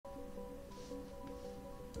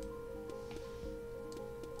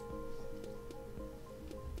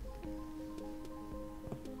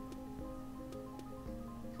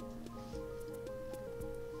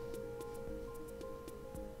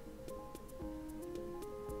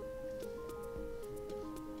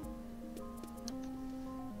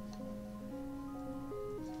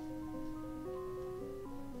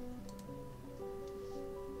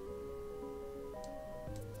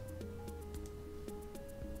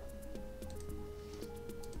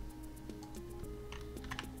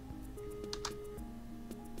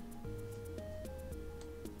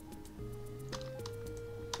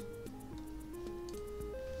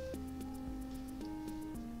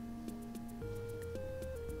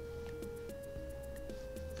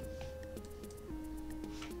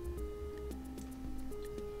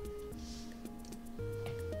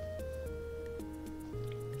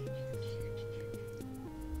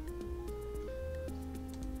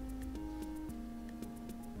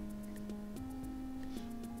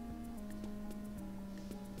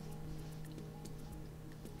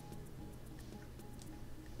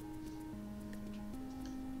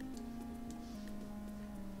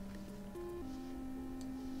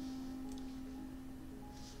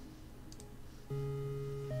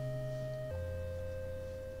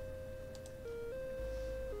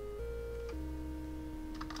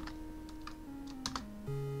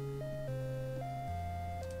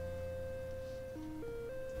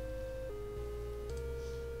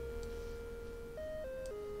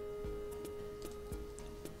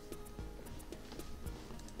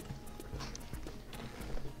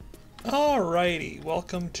Alrighty,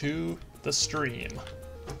 welcome to the stream.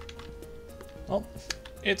 Well,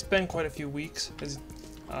 it's been quite a few weeks.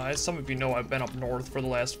 As some of you know, I've been up north for the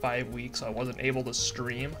last 5 weeks, so I wasn't able to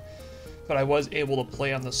stream. But I was able to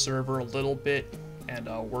play on the server a little bit and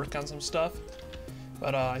work on some stuff.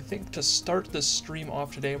 But I think to start this stream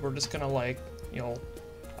off today, we're just gonna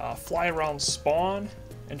fly around spawn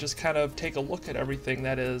and just kind of take a look at everything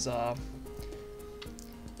that has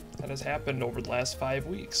happened over the last 5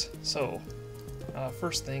 weeks. So,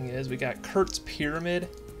 first thing is we got Kurt's Pyramid.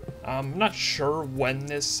 I'm not sure when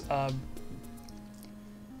this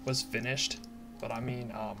was finished, but I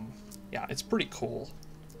mean, yeah, it's pretty cool.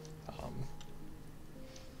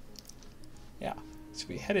 Yeah, so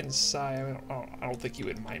we head inside. I don't think you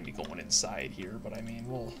would mind me going inside here, but I mean,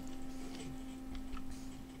 we'll...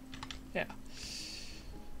 Yeah.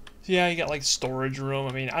 Yeah, you got like storage room.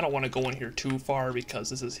 I mean, I don't want to go in here too far because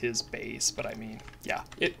this is his base, but I mean, yeah,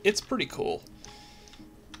 it's pretty cool.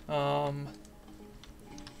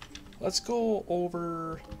 Let's go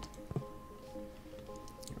over...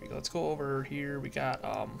 Here we go, let's go over here. We got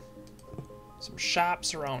some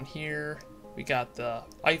shops around here. We got the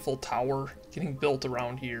Eiffel Tower getting built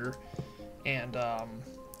around here. And,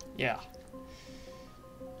 yeah.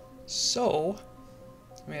 So...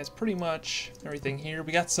 I mean, it's pretty much everything here.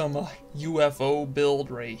 We got some UFO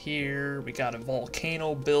build right here. We got a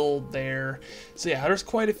volcano build there. So yeah, there's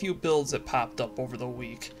quite a few builds that popped up over the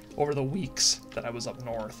weeks that I was up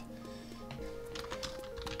north.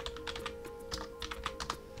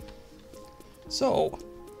 So,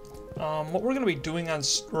 what we're gonna be doing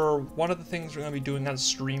one of the things we're gonna be doing on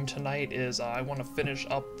stream tonight is I want to finish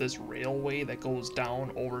up this railway that goes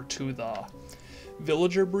down over to the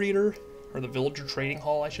villager breeder. Or the villager trading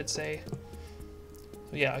hall, I should say.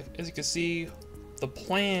 So yeah, as you can see, the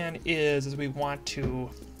plan is we want to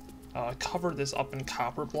cover this up in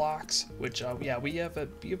copper blocks, which yeah, we have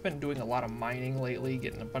been doing a lot of mining lately,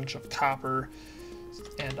 getting a bunch of copper,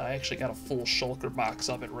 and I actually got a full shulker box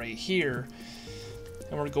of it right here,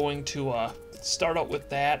 and we're going to start out with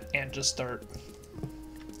that and just start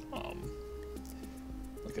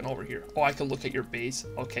looking over here. Oh, I can look at your base.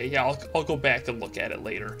 Okay, yeah, I'll go back and look at it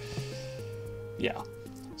later. Yeah,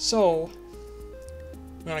 so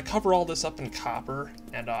I'm going to cover all this up in copper,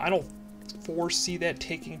 and I don't foresee that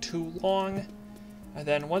taking too long. And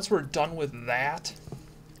then once we're done with that,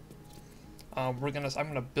 I'm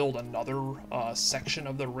gonna build another section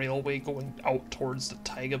of the railway going out towards the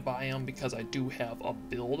taiga biome, because I do have a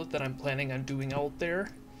build that I'm planning on doing out there,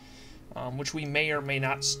 which we may or may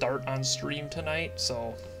not start on stream tonight.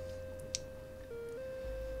 So,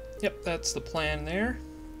 yep, that's the plan there.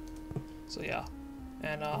 So yeah,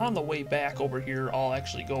 and on the way back over here, I'll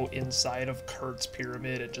actually go inside of Kurt's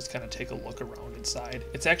Pyramid and just kind of take a look around inside.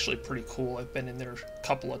 It's actually pretty cool. I've been in there a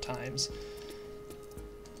couple of times.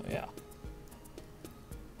 So yeah.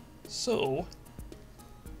 So,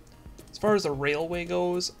 as far as the railway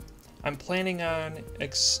goes, I'm planning on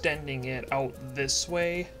extending it out this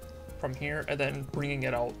way from here and then bringing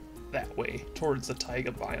it out that way towards the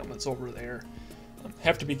taiga biome that's over there.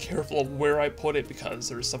 Have to be careful of where I put it because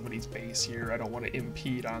there's somebody's base here. I don't want to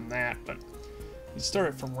impede on that, but we start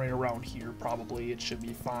it from right around here. Probably it should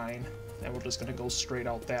be fine, and we're just gonna go straight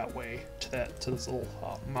out that way to this little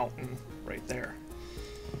mountain right there.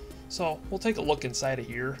 So we'll take a look inside of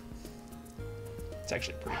here. It's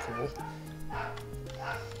actually pretty cool.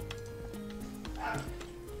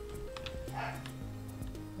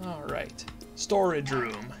 All right, storage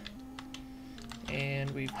room,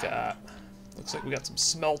 and we've got. Looks like we got some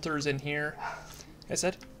smelters in here. Like I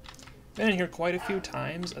said, been in here quite a few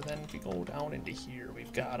times, and then if we go down into here,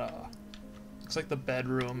 we've got looks like the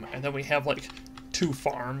bedroom, and then we have like 2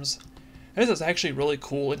 farms. And this is actually really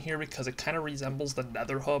cool in here because it kind of resembles the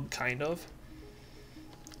Nether Hub, kind of.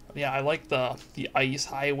 Yeah, I like the ice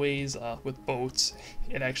highways with boats.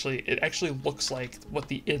 It actually looks like what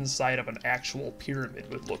the inside of an actual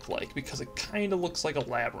pyramid would look like, because it kind of looks like a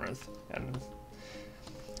labyrinth. And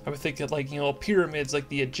I would think that, like, you know, pyramids like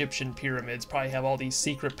the Egyptian pyramids probably have all these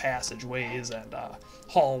secret passageways and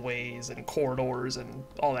hallways and corridors and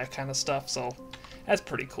all that kind of stuff, so that's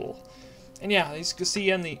pretty cool. And yeah, as you can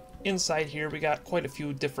see on the inside here, we got quite a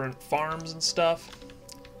few different farms and stuff.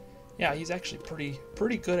 Yeah, he's actually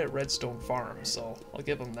pretty good at redstone farms, so I'll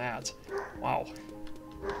give him that. Wow.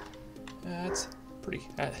 That's pretty...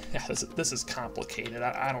 yeah, this is complicated.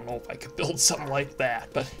 I don't know if I could build something like that,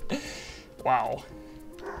 but wow.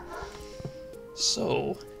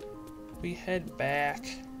 So, we head back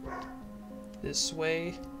this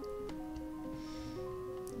way,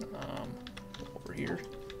 over here.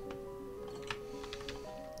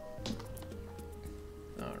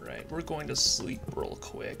 Alright, we're going to sleep real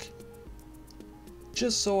quick.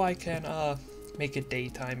 Just so I can make it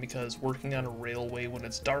daytime, because working on a railway when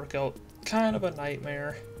it's dark out, kind of a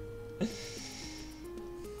nightmare.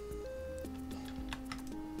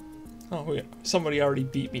 Oh, yeah. Somebody already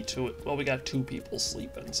beat me to it. Well, we got 2 people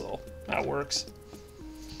sleeping, so that works.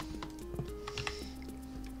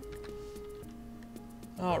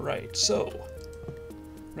 Alright, so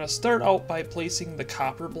I'm going to start out by placing the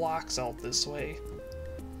copper blocks out this way.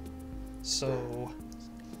 So,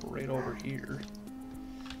 right over here.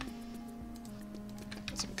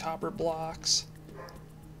 Got some copper blocks.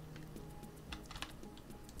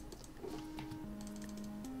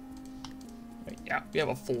 Yeah, we have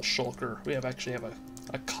a full shulker. We actually have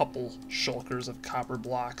a couple shulkers of copper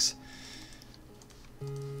blocks.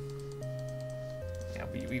 Yeah,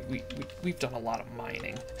 we've done a lot of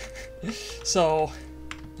mining. So,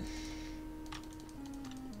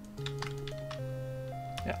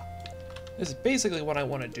 yeah, this is basically what I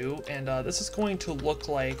want to do, and this is going to look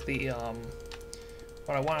like the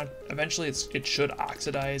what I want to, eventually it should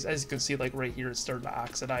oxidize. As you can see, like right here, it's starting to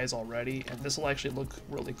oxidize already, and this will actually look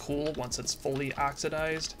really cool once it's fully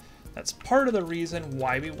oxidized. That's part of the reason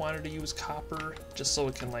why we wanted to use copper, just so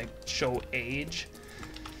it can like show age.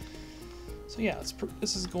 So yeah,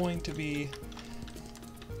 this is going to be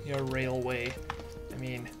a railway. I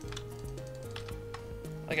mean,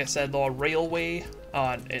 like I said, though, a railway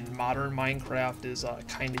in modern Minecraft is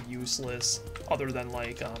kind of useless, other than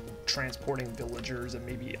like transporting villagers and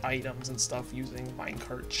maybe items and stuff using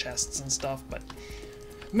minecart chests and stuff. But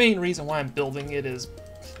main reason why I'm building it is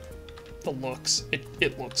the looks.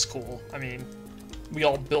 It looks cool. I mean, we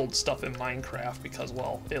all build stuff in Minecraft because,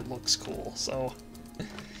 well, it looks cool. So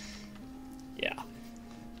yeah.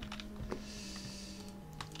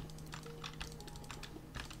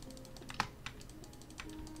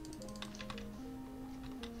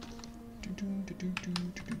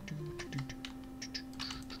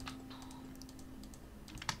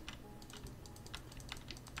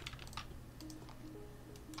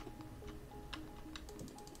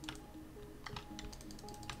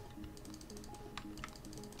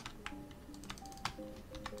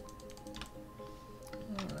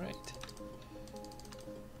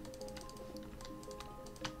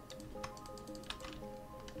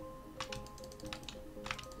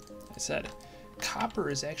 Said copper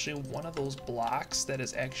is actually one of those blocks that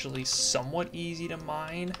is actually somewhat easy to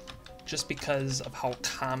mine, just because of how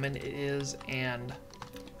common it is. And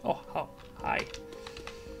oh, hi.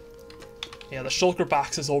 Yeah, the shulker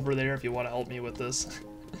box is over there if you want to help me with this.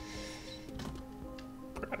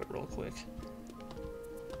 Grab it real quick.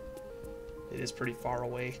 It is pretty far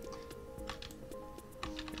away.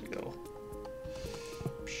 Here we go.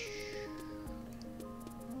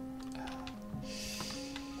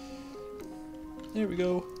 There we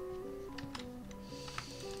go.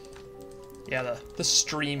 Yeah, the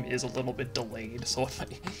stream is a little bit delayed, so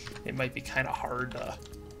it might be kind of hard to...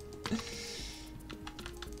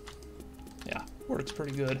 Yeah, works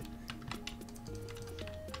pretty good.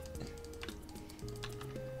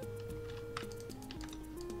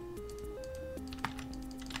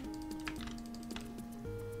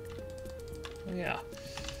 Yeah,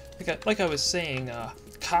 like I was saying,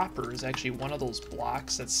 copper is actually one of those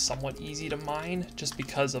blocks that's somewhat easy to mine, just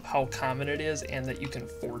because of how common it is, and that you can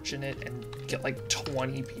fortune it and get like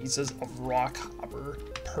 20 pieces of raw copper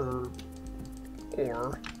per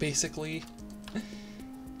ore, basically.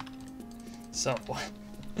 So,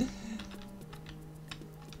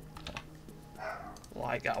 well,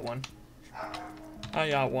 I got one.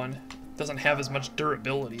 Doesn't have as much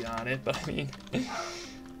durability on it, but I mean, does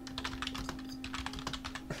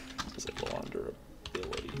it go on durability?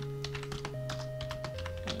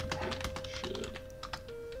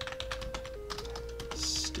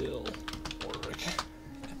 Still work.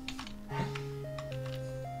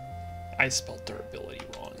 I spelled durability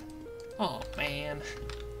wrong. Oh man.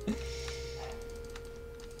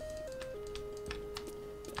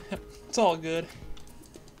 It's all good.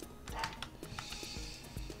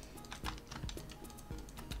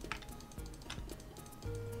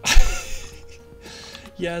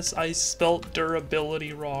 Yes, I spelt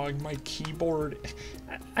durability wrong. My keyboard...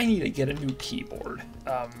 I need to get a new keyboard.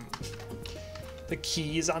 The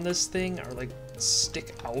keys on this thing are like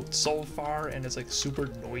stick out so far, and it's like super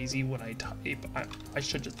noisy when I type. I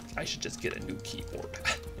should just get a new keyboard.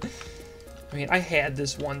 I mean, I had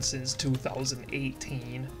this one since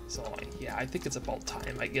 2018, so yeah, I think it's about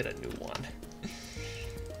time I get a new one.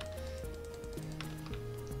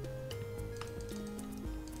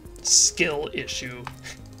 Skill issue.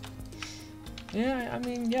 Yeah, I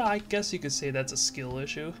mean, yeah, I guess you could say that's a skill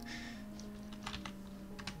issue.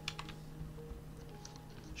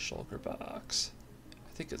 shulker box?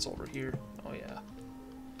 I think it's over here. Oh yeah.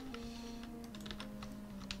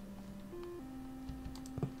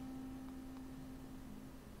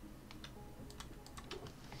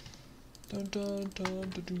 Dun dun dun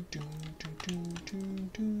dun dun dun dun dun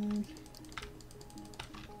dun.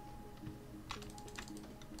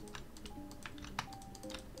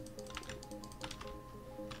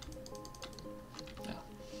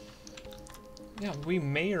 Yeah, we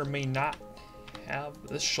may or may not have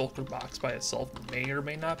this shulker box by itself. May or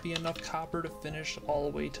may not be enough copper to finish all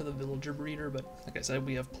the way to the villager breeder, but like I said,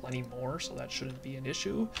 we have plenty more, so that shouldn't be an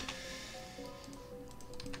issue.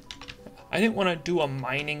 I didn't want to do a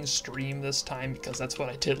mining stream this time because that's what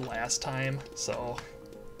I did last time, so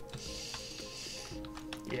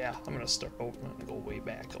yeah, I'm gonna start over. I'm gonna go way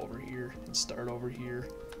back over here and start over here.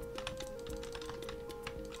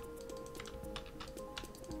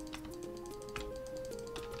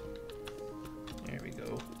 There we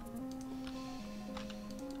go.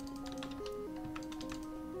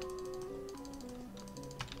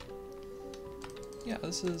 Yeah,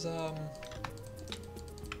 this is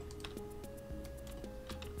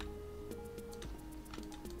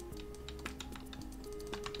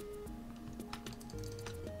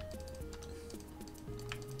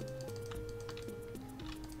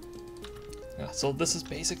so this is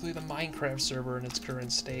basically the Minecraft server in its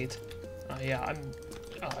current state. Yeah,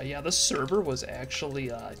 this server was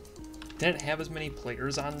actually didn't have as many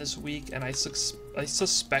players on this week, and I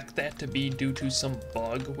suspect that to be due to some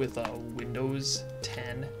bug with Windows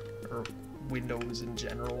 10 or Windows in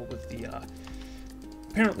general. With the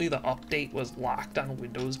apparently the update was locked on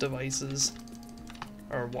Windows devices,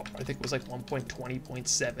 or what I think it was like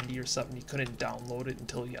 1.20.70 or something. You couldn't download it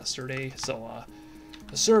until yesterday, so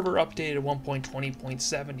the server updated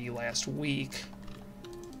 1.20.70 last week,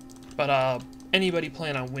 but anybody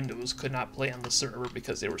playing on Windows could not play on the server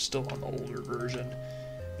because they were still on the older version.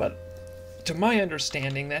 But to my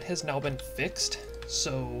understanding, that has now been fixed.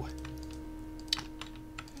 So,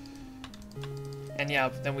 and yeah,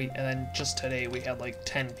 then just today we had like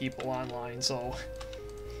 10 people online. So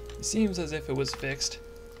it seems as if it was fixed.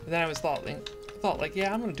 And then I thought like,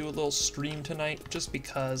 yeah, I'm gonna do a little stream tonight just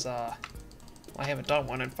because I haven't done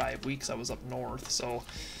one in 5 weeks. I was up north, so.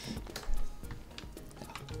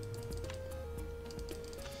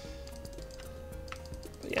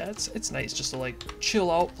 But yeah, it's nice just to like chill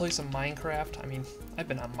out, play some Minecraft. I mean, I've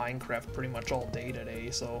been on Minecraft pretty much all day today,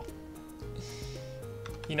 so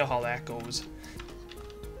you know how that goes.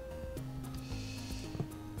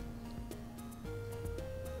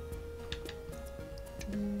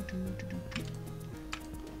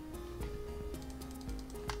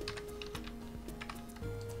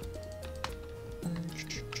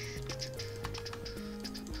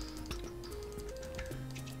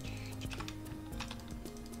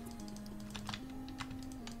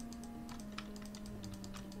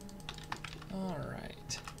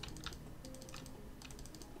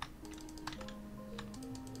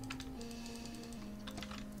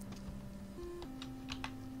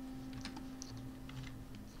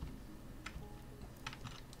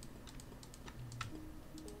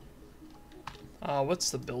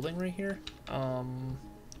 What's the building right here? I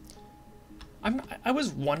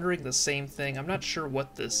was wondering the same thing. I'm not sure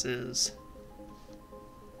what this is.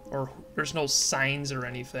 Or there's no signs or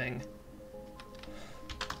anything.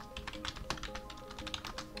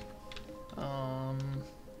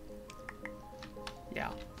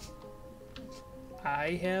 Yeah.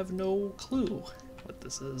 I have no clue what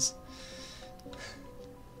this is.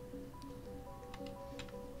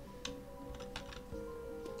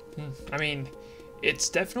 I mean, it's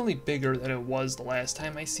definitely bigger than it was the last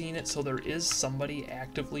time I seen it, so there is somebody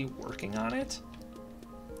actively working on it.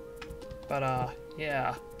 But,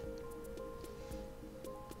 yeah.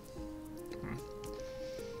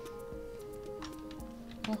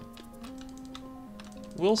 Well,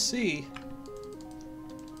 we'll see.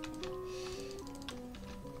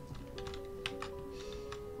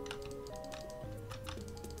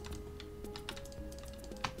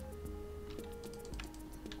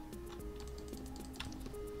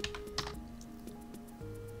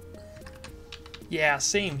 Yeah,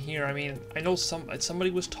 same here. I mean, I know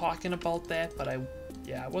somebody was talking about that, but I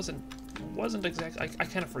wasn't exactly. I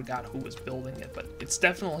kind of forgot who was building it, but it's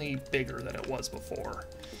definitely bigger than it was before.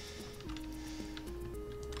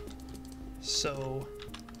 So,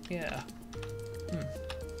 yeah.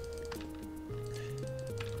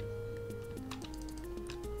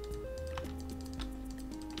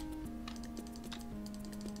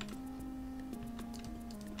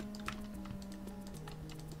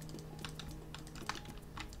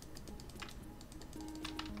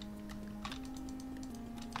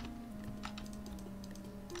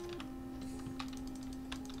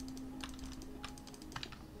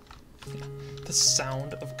 the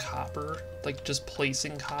sound of copper, like just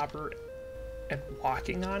placing copper and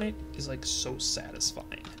walking on it is like so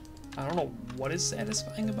satisfying. I don't know what is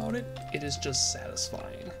satisfying about it. It is just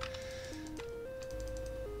satisfying.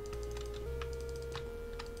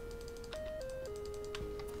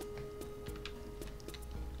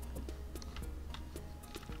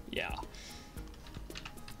 Yeah.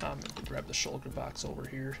 I'm gonna grab the shulker box over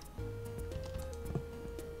here.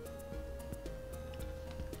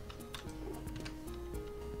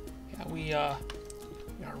 Yeah, we are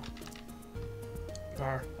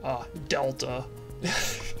Delta.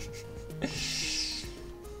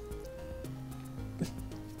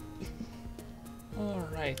 All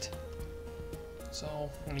right.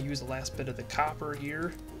 So I'm gonna use the last bit of the copper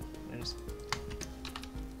here. There's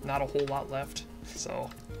not a whole lot left, so.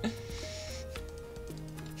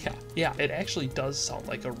 Yeah, it actually does sound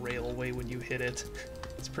like a railway when you hit it.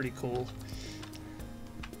 It's pretty cool.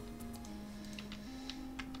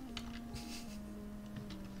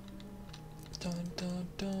 Dun, dun,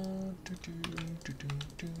 dun, do, do, do, do,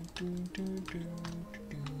 do, do, do, do, do.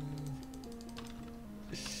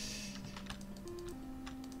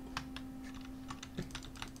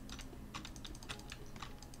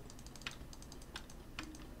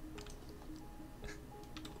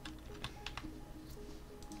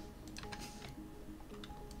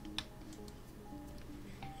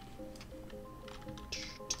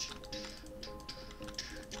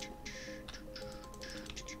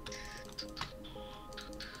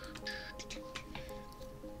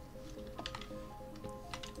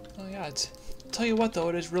 Oh yeah, tell you what though,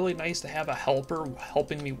 it is really nice to have a helper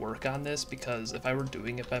helping me work on this, because if I were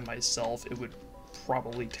doing it by myself, it would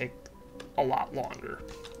probably take a lot longer.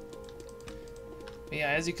 But yeah,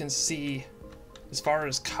 as you can see, as far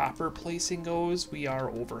as copper placing goes, we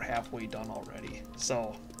are over halfway done already.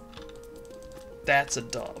 So that's a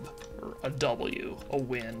dub, or a W, a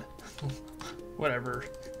win, whatever.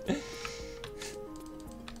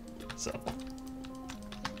 So.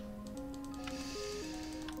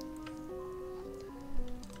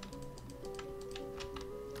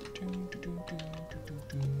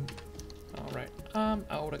 Alright, I'm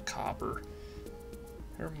out of copper.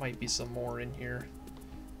 There might be some more in here.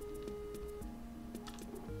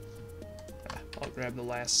 I'll grab the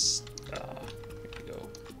last, here we go.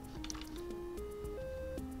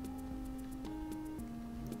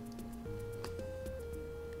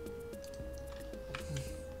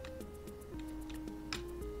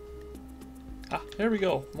 Ah, there we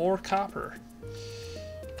go, more copper.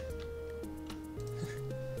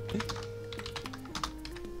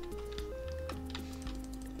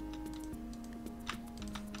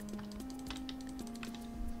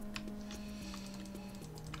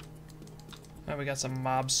 Now we got some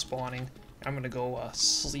mobs spawning. I'm gonna go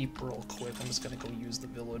sleep real quick. I'm just gonna go use the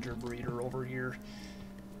villager breeder over here.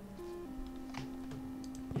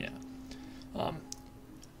 Yeah. I'm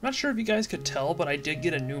not sure if you guys could tell, but I did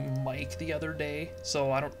get a new mic the other day, so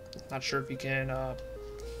not sure if you can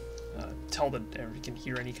tell or you can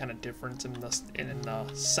hear any kind of difference in the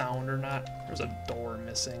sound or not. There's a door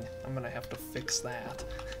missing. I'm gonna have to fix that.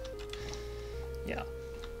 Yeah.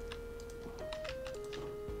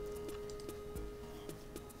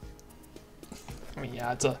 I mean,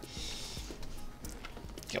 yeah,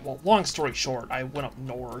 well, long story short, I went up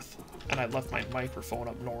north, and I left my microphone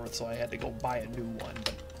up north, so I had to go buy a new one,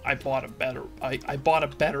 but I bought a better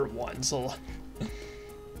one, so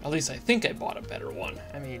at least I think I bought a better one.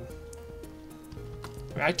 I mean,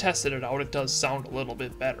 I tested it out, it does sound a little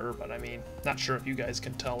bit better, but I mean, not sure if you guys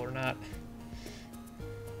can tell or not.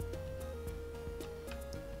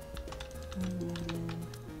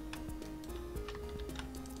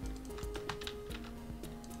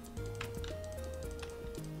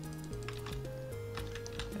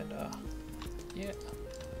 Yeah.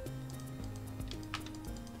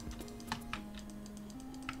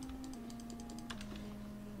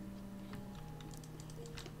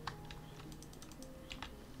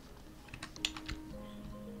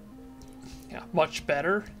 Yeah, much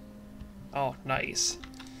better. Oh, nice.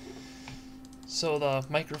 So the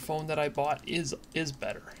microphone that I bought is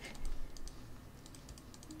better.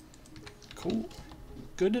 Cool.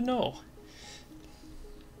 Good to know.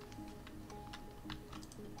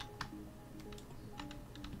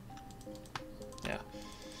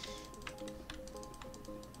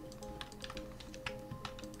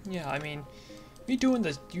 Yeah, I mean,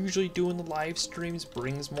 usually doing the live streams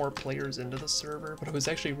brings more players into the server, but it was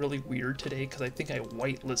actually really weird today because I think I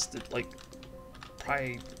whitelisted, like,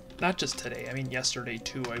 probably, not just today, I mean yesterday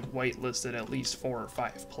too, I whitelisted at least 4 or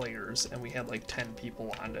 5 players, and we had like 10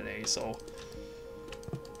 people on today, so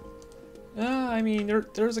I mean,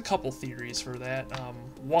 there's a couple theories for that.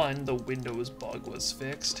 One, the Windows bug was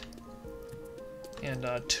fixed. And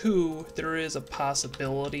two, there is a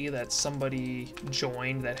possibility that somebody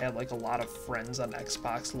joined that had like a lot of friends on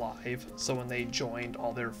Xbox Live. So when they joined,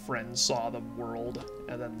 all their friends saw the world,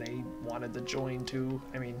 and then they wanted to join too.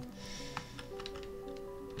 I mean...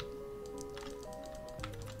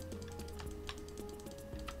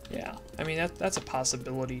 yeah, I mean, that's a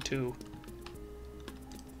possibility too.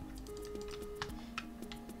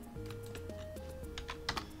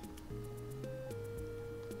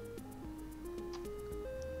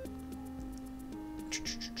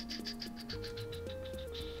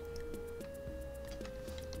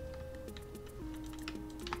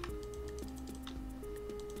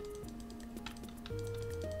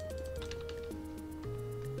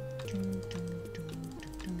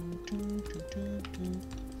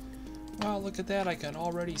 Wow, look at that, I can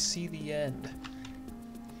already see the end.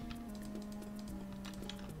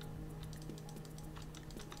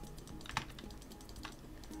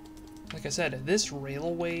 Like I said, this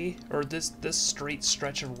railway, or this straight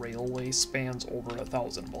stretch of railway spans over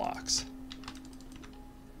 1,000 blocks.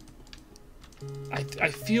 I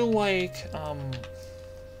feel like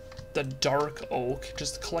the dark oak,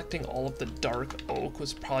 just collecting all of the dark oak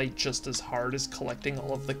was probably just as hard as collecting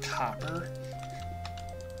all of the copper.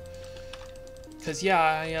 Because yeah,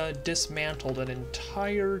 I dismantled an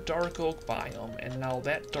entire dark oak biome, and now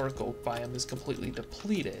that dark oak biome is completely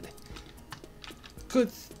depleted.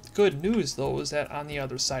 Good news though is that on the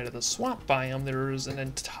other side of the swamp biome there is an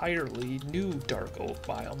entirely new dark oak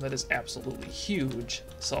biome that is absolutely huge,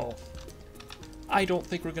 so I don't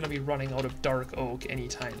think we're going to be running out of dark oak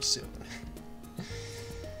anytime soon.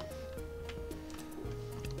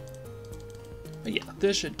 But yeah,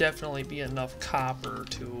 this should definitely be enough copper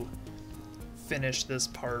to finish this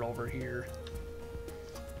part over here.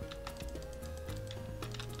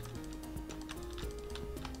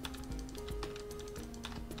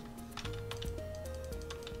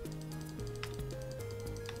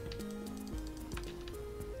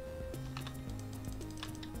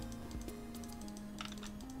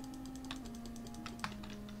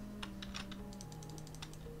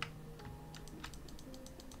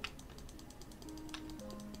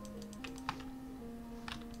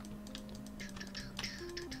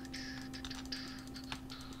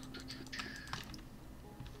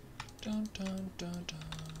 Dun, dun, dun, dun,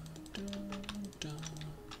 dun, dun.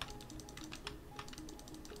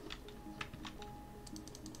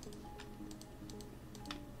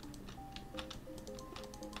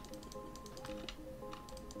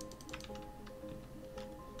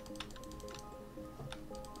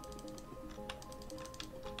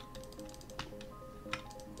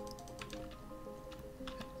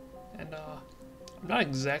 And I'm not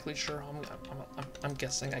exactly sure how I'm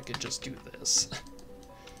guessing I could just do this.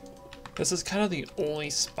 This is kind of the only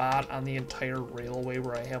spot on the entire railway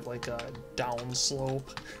where I have like a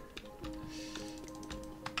downslope.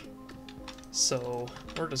 So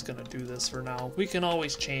we're just gonna do this for now. We can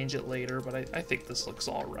always change it later, but I think this looks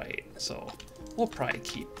alright. So we'll probably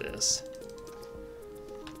keep this.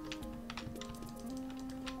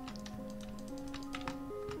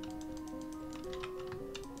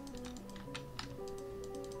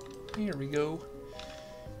 Here we go.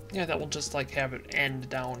 Yeah, that will just like have it end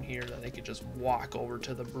down here, that they could just walk over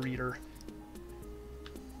to the breeder.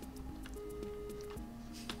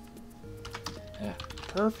 Yeah,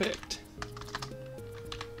 perfect.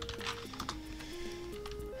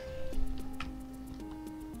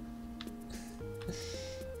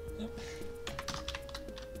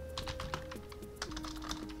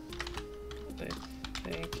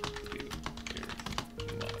 Thank you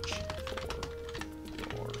very much for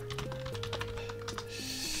your...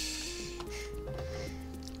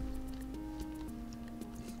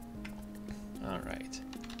 Alright.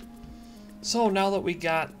 So now that we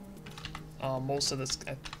got most of this,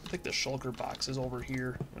 I think the shulker box is over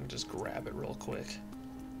here. I'm gonna just grab it real quick.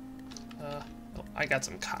 Oh, I got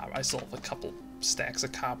some copper. I still have a couple stacks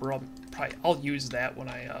of copper. I'll use that when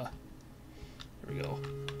I here we go.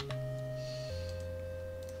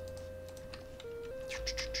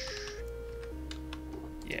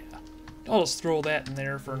 Yeah, I'll just throw that in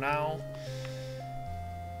there for now.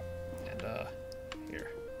 And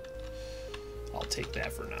here, I'll take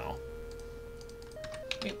that for now.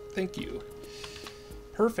 Okay, thank you.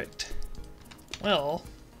 Perfect. Well,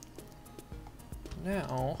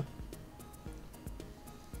 now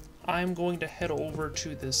I'm going to head over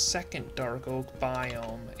to the second dark oak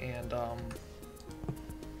biome and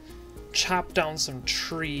chop down some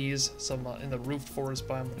trees. In the roof forest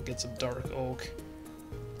biome, I'm gonna get some dark oak,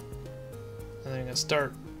 and then I'm gonna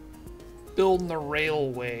start building the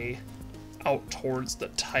railway out towards the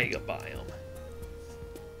taiga biome.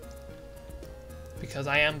 Because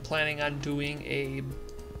I am planning on doing a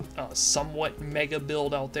somewhat mega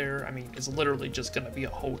build out there. I mean, it's literally just going to be a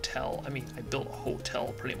hotel. I mean, I build a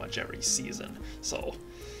hotel pretty much every season, so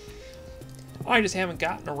I just haven't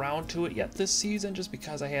gotten around to it yet this season just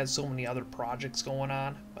because I had so many other projects going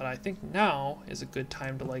on. But I think now is a good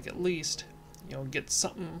time to, like, at least, you know, get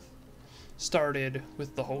something started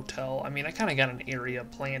with the hotel. I mean, I kind of got an area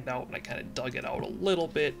planned out and I kind of dug it out a little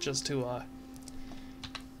bit just to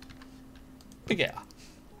but yeah.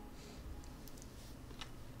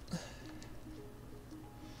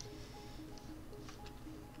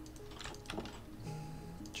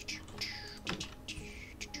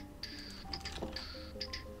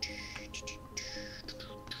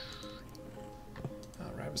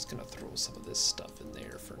 I'm just gonna throw some of this stuff in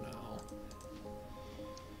there for now.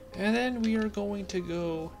 And then we are going to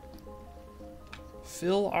go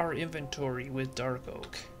fill our inventory with dark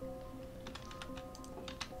oak.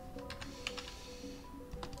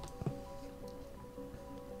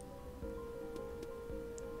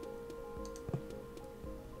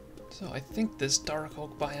 So I think this dark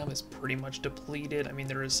oak biome is pretty much depleted. I mean,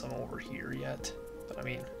 there is some over here yet, but I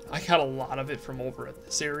mean, I got a lot of it from over at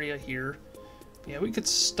this area here. Yeah, we could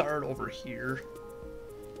start over here.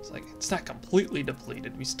 It's like, it's not completely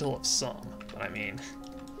depleted. We still have some, but I mean...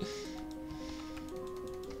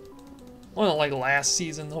 Well, like last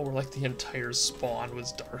season, though, where like the entire spawn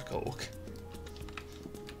was dark oak.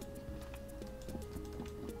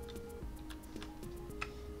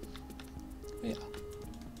 Yeah.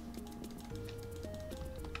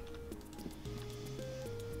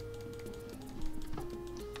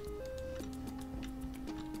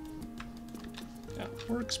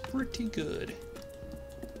 Works pretty good.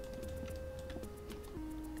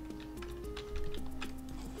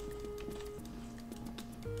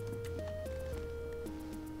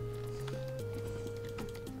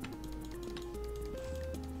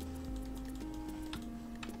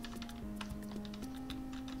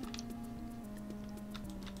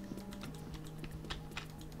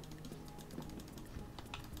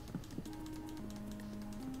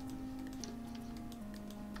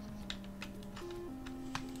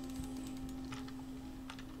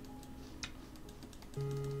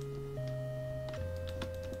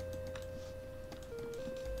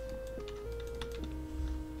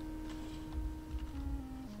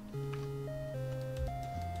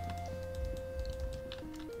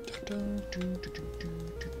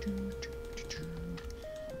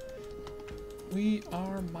 We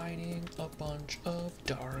are mining a bunch of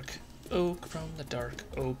dark oak from the dark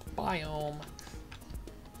oak biome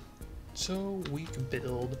so we can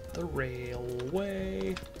build the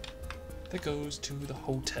railway that goes to the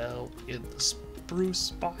hotel in the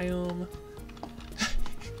spruce biome.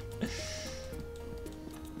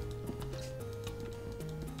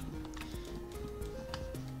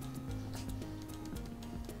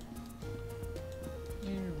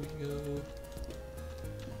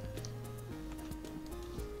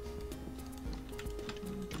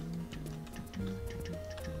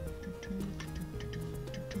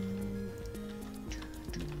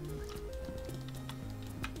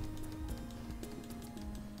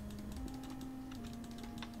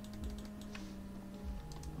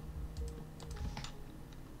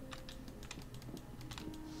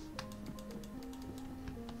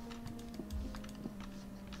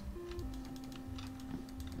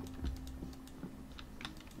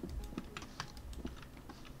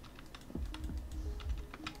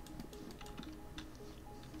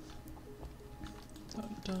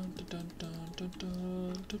 Dun, dun, dun, dun,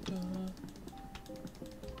 dun, dun, dun.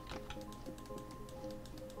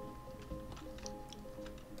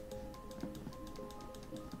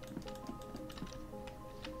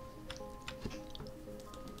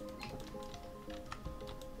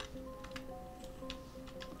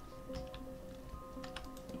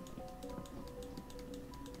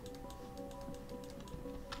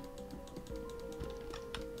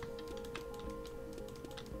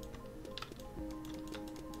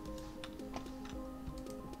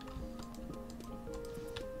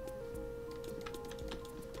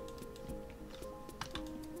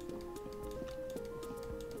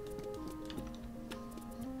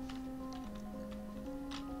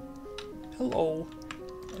 Hello,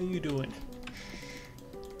 how you doing?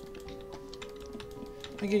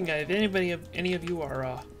 Again, guys, if any of you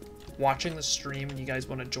are watching the stream and you guys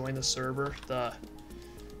want to join the server, the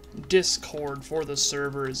Discord for the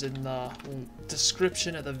server is in the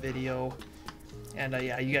description of the video. And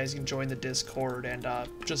yeah, you guys can join the Discord and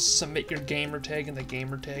just submit your gamer tag in the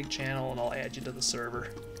gamer tag channel, and I'll add you to the server.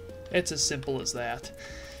 It's as simple as that.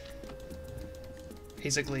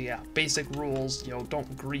 Basically, yeah, basic rules, you know,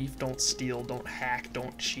 don't grief, don't steal, don't hack,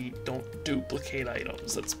 don't cheat, don't duplicate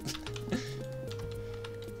items. That's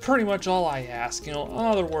pretty much all I ask, you know. In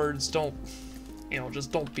other words, don't, you know,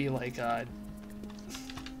 just don't be like, I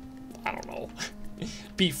don't know,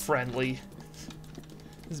 be friendly.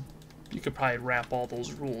 You could probably wrap all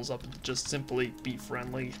those rules up into just simply be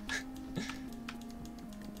friendly.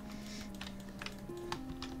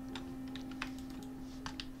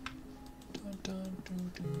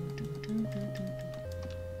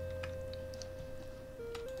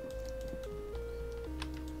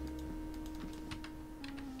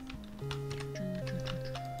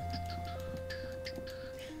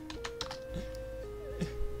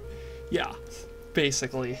 Yeah,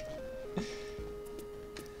 basically.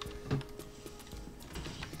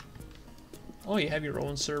 Oh, you have your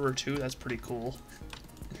own server too? That's pretty cool.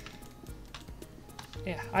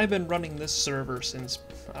 Yeah, I've been running this server since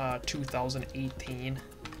 2018,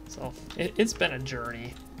 so it's been a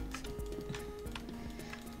journey.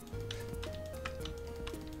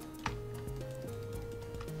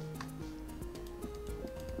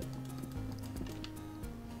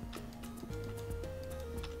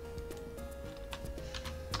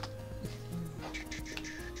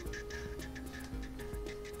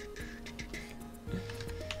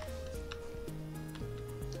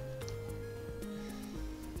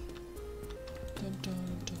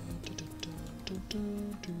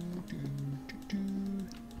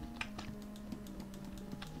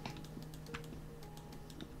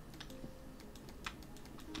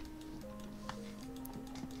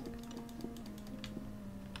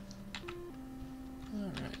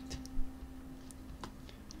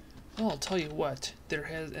 Well, I'll tell you what, there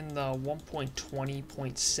has, in the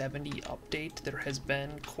 1.20.70 update, there has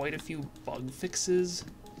been quite a few bug fixes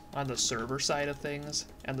on the server side of things,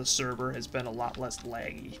 and the server has been a lot less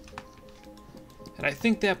laggy. And I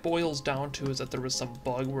think that boils down to is that there was some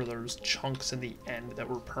bug where there was chunks in the end that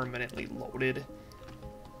were permanently loaded.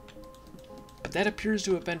 But that appears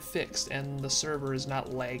to have been fixed, and the server is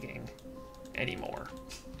not lagging anymore.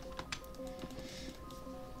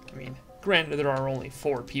 I mean, granted, there are only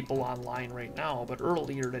 4 people online right now, but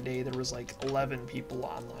earlier today there was like 11 people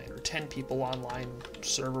online, or 10 people online.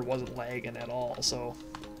 Server wasn't lagging at all, so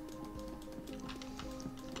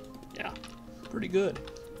yeah, pretty good.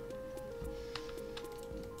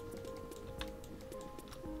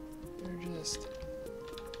 They're just...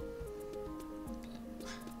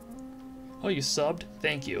 Oh, you subbed?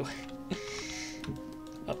 Thank you.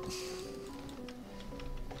 Oh.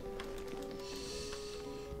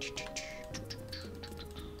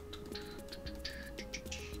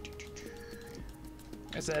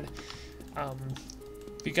 I said,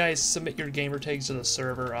 if you guys submit your gamer tags to the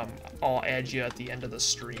server, I'll add you at the end of the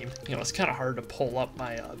stream. You know, it's kind of hard to pull up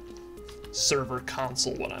my server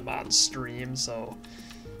console when I'm on stream, so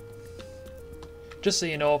just so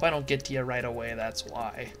you know, if I don't get to you right away, that's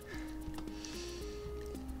why.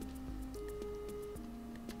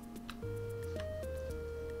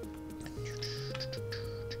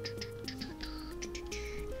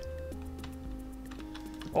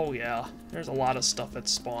 Oh yeah, there's a lot of stuff at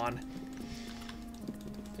spawn.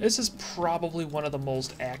 This is probably one of the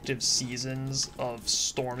most active seasons of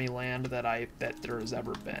StormyLand that there has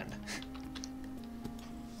ever been.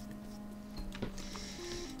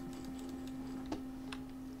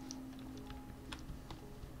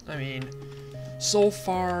 I mean, so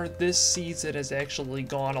far this season has actually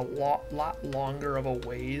gone a lot longer of a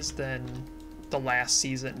ways than the last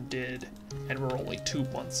season did, and we're only 2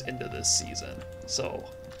 months into this season, so.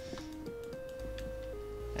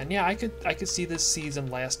 And yeah, I could see this season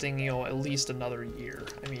lasting, you know, at least another year.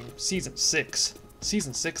 I mean, season 6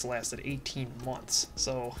 lasted 18 months,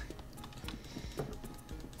 so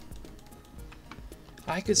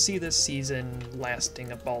I could see this season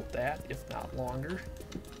lasting about that, if not longer.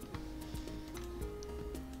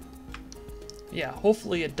 Yeah,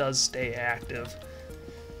 hopefully it does stay active.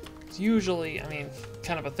 Usually, I mean,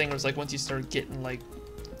 kind of a thing was like once you start getting like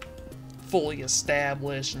fully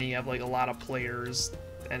established and you have like a lot of players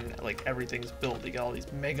and like everything's built, you got all these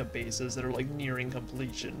mega bases that are like nearing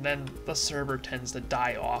completion, then the server tends to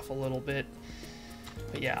die off a little bit.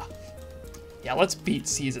 But yeah, let's beat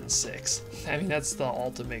season 6. I mean, that's the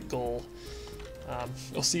ultimate goal.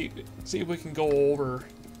 We'll see if we can go over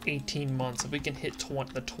 18 months. If we can hit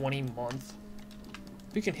the 20 month.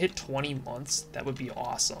 If we can hit 20 months, that would be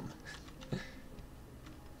awesome.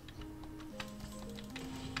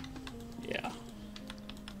 Yeah.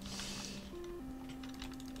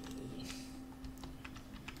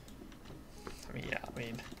 I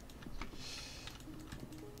mean,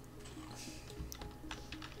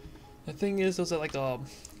 The thing is, there's like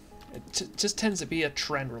just tends to be a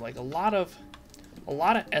trend where like a lot of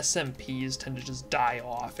SMPs tend to just die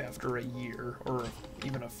off after a year or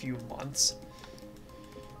even a few months.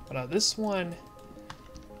 But this one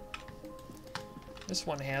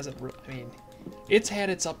hasn't. I mean, it's had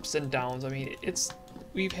its ups and downs. I mean,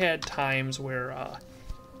 we've had times where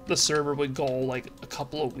the server would go like a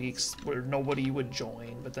couple of weeks where nobody would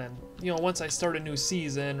join, but then, you know, once I start a new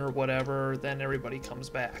season or whatever, then everybody comes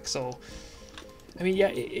back. So, I mean, yeah,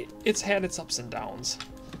 it's had its ups and downs.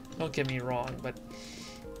 Don't get me wrong, but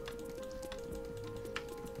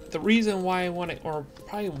the reason why I want to, or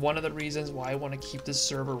probably one of the reasons why I want to keep this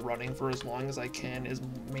server running for as long as I can, is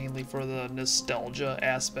mainly for the nostalgia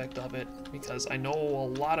aspect of it, because I know a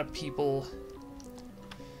lot of people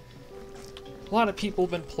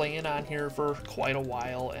have been playing on here for quite a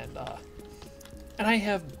while, and I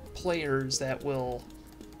have players that will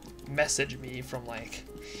message me from, like,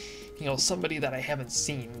 you know, somebody that I haven't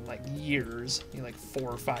seen in like years, you know, like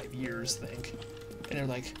 4 or 5 years, think, and they're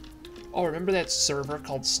like, "Oh, remember that server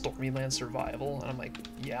called StormyLand Survival?" And I'm like,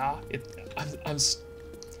 "Yeah,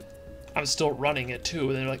 I'm still running it too."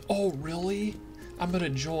 And they're like, "Oh, really? I'm gonna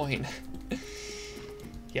join."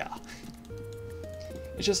 Yeah.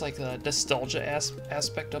 It's just like the nostalgia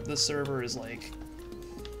aspect of this server is like,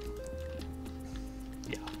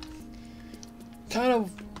 yeah, kind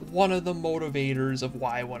of one of the motivators of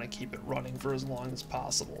why I want to keep it running for as long as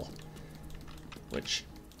possible. Which,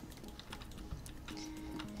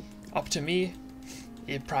 up to me,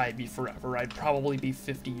 it'd probably be forever. I'd probably be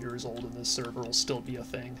 50 years old and this server will still be a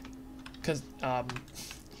thing. Because,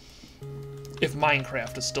 if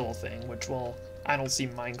Minecraft is still a thing, which, well, I don't see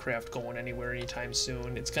Minecraft going anywhere anytime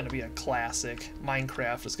soon. It's going to be a classic.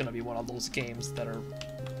 Minecraft is going to be one of those games that are,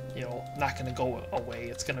 you know, not going to go away.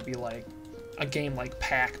 It's going to be like a game like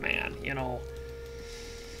Pac-Man, you know.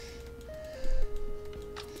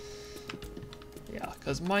 Yeah,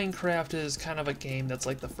 because Minecraft is kind of a game that's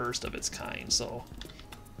like the first of its kind, so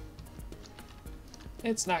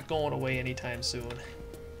it's not going away anytime soon.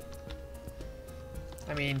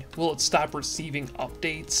 I mean, will it stop receiving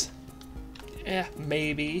updates? Eh,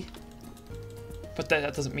 maybe. But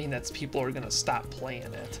that doesn't mean that people are going to stop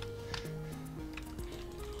playing it.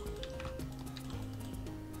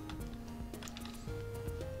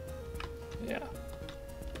 Yeah.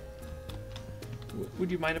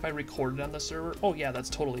 Would you mind if I recorded on the server? Oh yeah,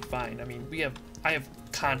 that's totally fine. I mean, I have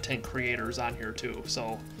content creators on here too,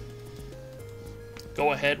 so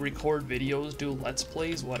go ahead, record videos, do let's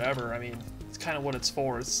plays, whatever. I mean, it's kind of what it's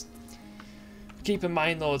for. Keep in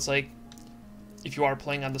mind though, it's like, if you are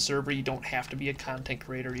playing on the server, you don't have to be a content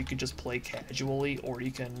creator. You could just play casually, or you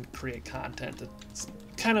can create content. It's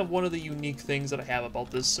kind of one of the unique things that I have about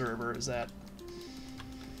this server, is that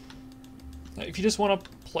if you just want to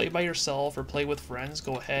play by yourself or play with friends,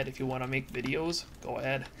 go ahead. If you want to make videos, go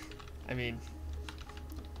ahead. I mean,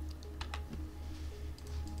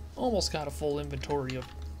 almost got a full inventory of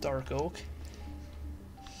dark oak.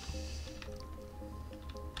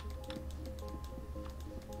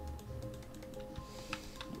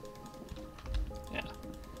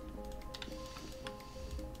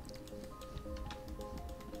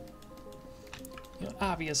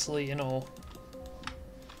 Obviously, you know,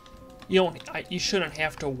 you shouldn't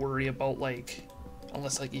have to worry about, like,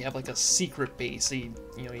 unless like you have like a secret base that you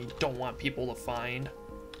don't want people to find.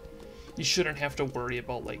 You shouldn't have to worry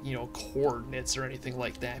about, like, you know, coordinates or anything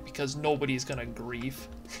like that, because nobody's gonna grief,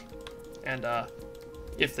 and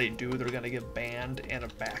if they do, they're gonna get banned and a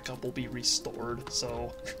backup will be restored.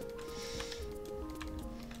 So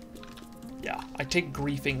yeah, I take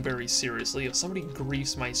griefing very seriously. If somebody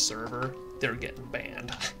griefs my server, they're getting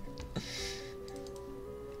banned.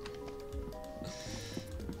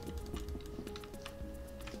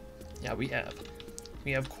 Yeah, we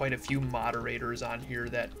have quite a few moderators on here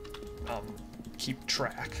that keep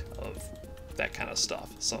track of that kind of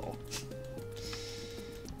stuff, so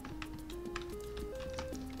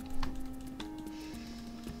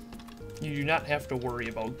you do not have to worry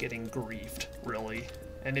about getting griefed, really.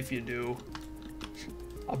 And if you do,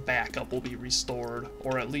 a backup will be restored,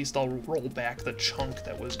 or at least I'll roll back the chunk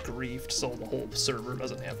that was griefed so the whole server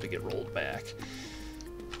doesn't have to get rolled back.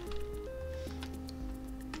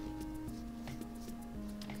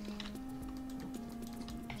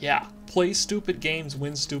 Yeah, play stupid games,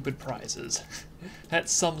 win stupid prizes. That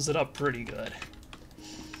sums it up pretty good.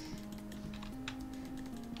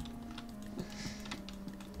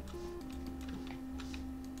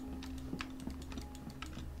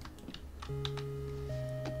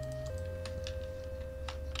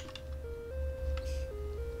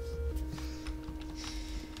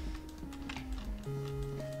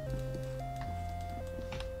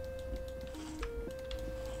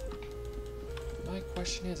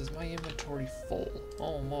 Question is my inventory full?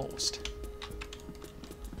 Almost.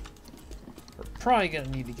 We're probably gonna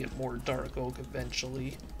need to get more dark oak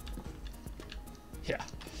eventually. Yeah.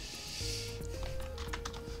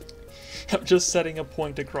 I'm just setting a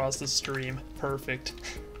point across the stream. Perfect.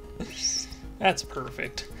 That's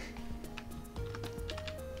perfect.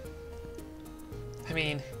 I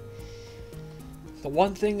mean, the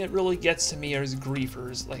one thing that really gets to me is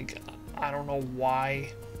griefers. Like, I don't know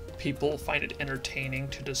why people find it entertaining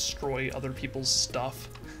to destroy other people's stuff,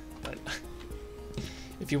 but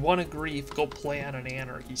if you want to grief, go play on an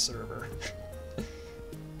anarchy server.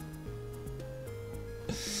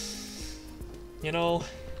 You know,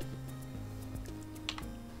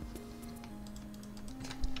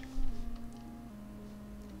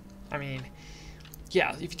 I mean,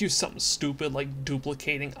 yeah, if you do something stupid like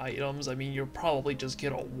duplicating items, I mean, you'll probably just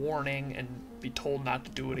get a warning and be told not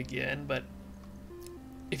to do it again, but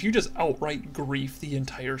if you just outright grief the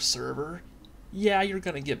entire server, yeah, you're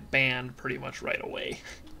gonna get banned pretty much right away.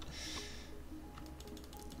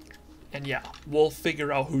 And yeah, we'll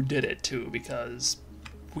figure out who did it too, because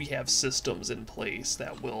we have systems in place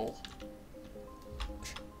that will...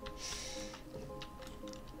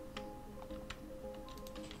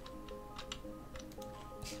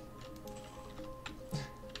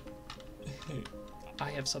 I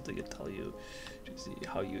have something to tell you to see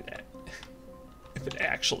how you'd act if it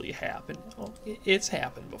actually happened. Well, it's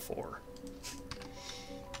happened before.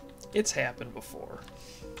 It's happened before.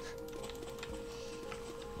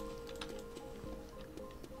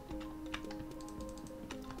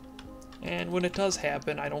 And when it does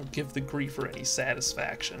happen, I don't give the griefer any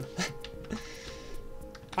satisfaction.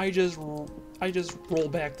 I just roll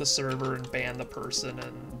back the server and ban the person,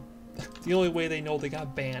 and the only way they know they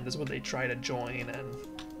got banned is when they try to join, and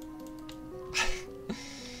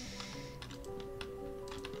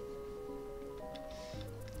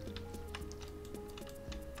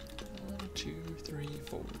 1, 2, 3,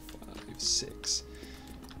 4, 5, 6.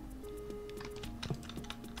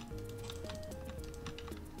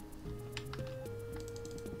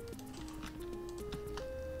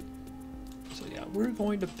 So yeah, we're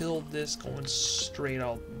going to build this going straight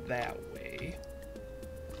out that way.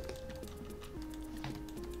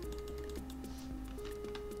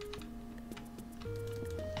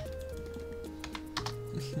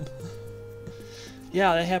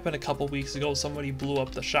 Yeah, that happened a couple weeks ago. Somebody blew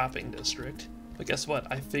up the shopping district. But guess what?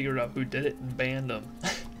 I figured out who did it and banned them.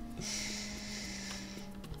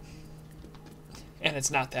 And it's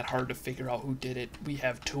not that hard to figure out who did it. We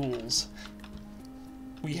have tools.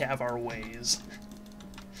 We have our ways.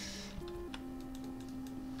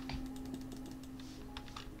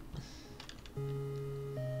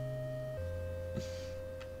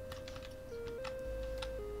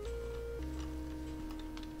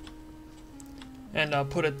 And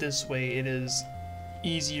put it this way, it is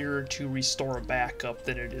easier to restore a backup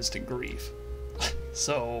than it is to grief.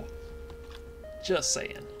 So, just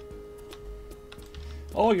saying.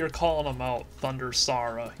 Oh, you're calling him out, Thunder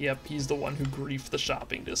Sara. Yep, he's the one who griefed the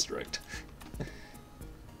shopping district.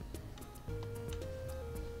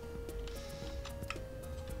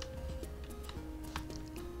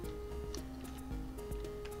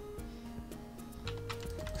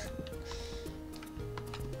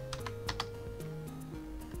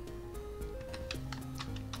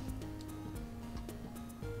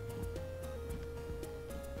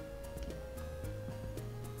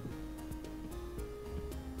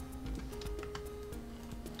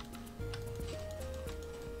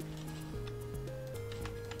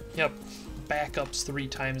 Yep, backups 3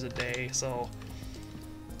 times a day, so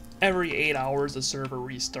every 8 hours the server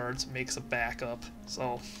restarts, makes a backup.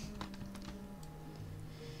 So,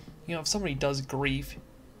 you know, if somebody does grief,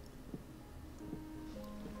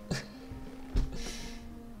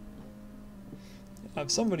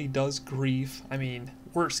 I mean,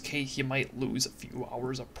 worst case, you might lose a few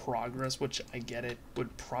hours of progress, which I get it,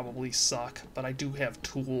 would probably suck, but I do have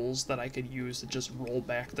tools that I could use to just roll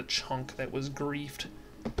back the chunk that was griefed.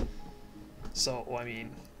 So, I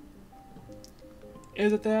mean,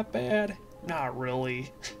 is it that bad? Not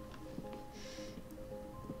really.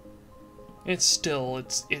 It's still,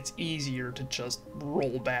 it's easier to just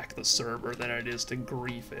roll back the server than it is to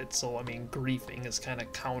grief it. So, I mean, griefing is kind of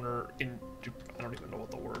I don't even know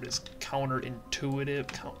what the word is. Counterintuitive?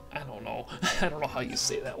 I don't know. I don't know how you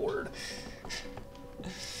say that word.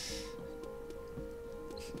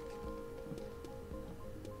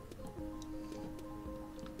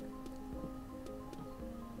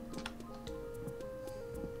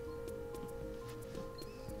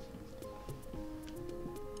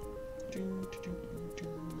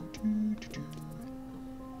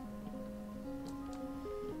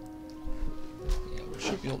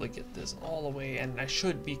 able to get this all the way, and I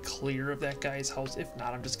should be clear of that guy's house. If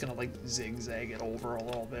not, I'm just gonna like zigzag it over a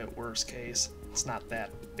little bit, worst case. It's not that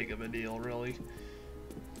big of a deal, really.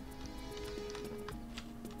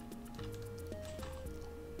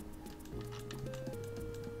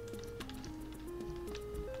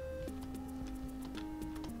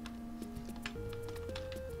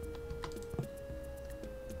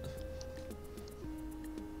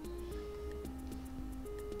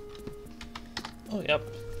 Oh, yep.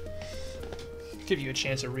 Give you a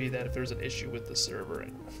chance to read that if there's an issue with the server,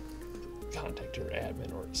 and contact your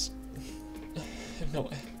admin, or no,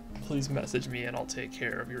 please message me and I'll take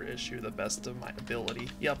care of your issue the best of my ability.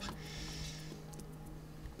 Yep.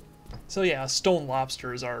 So yeah, Stone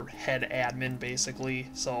Lobster is our head admin basically,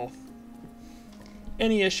 so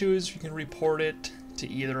any issues you can report it to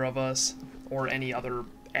either of us or any other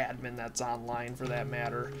admin that's online for that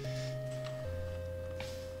matter.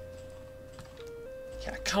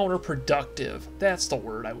 Yeah, counterproductive. That's the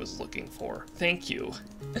word I was looking for. Thank you.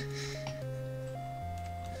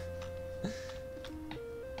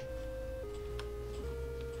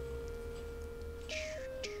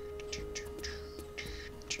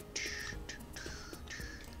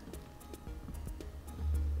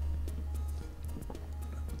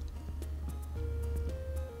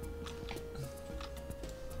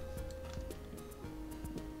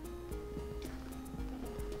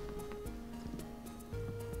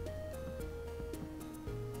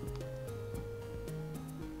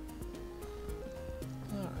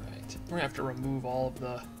 We're gonna have to remove all of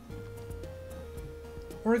the...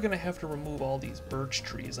 We're gonna have to remove all these birch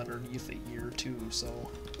trees underneath it here too,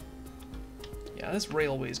 so... Yeah, this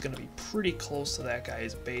railway is gonna be pretty close to that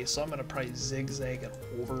guy's base, so I'm gonna probably zigzag it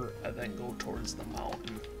over and then go towards the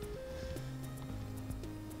mountain.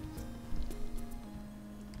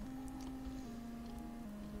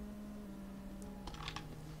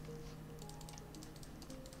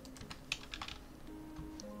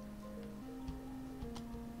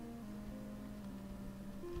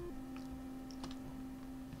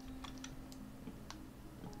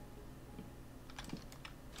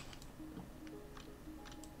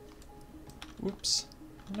 Whoops,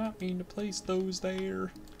 not mean to place those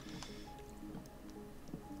there.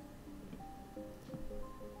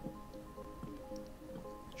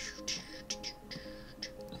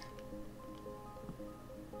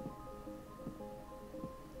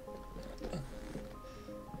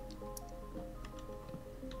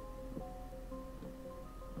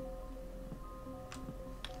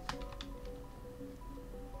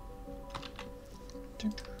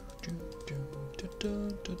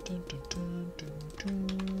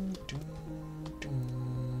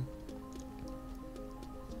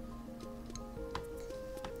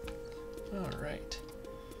 Alright.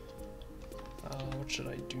 What should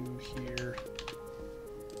I do here?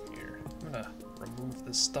 I'm gonna remove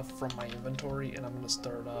this stuff from my inventory and I'm gonna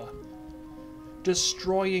start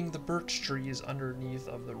destroying the birch trees underneath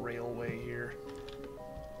of the railway here.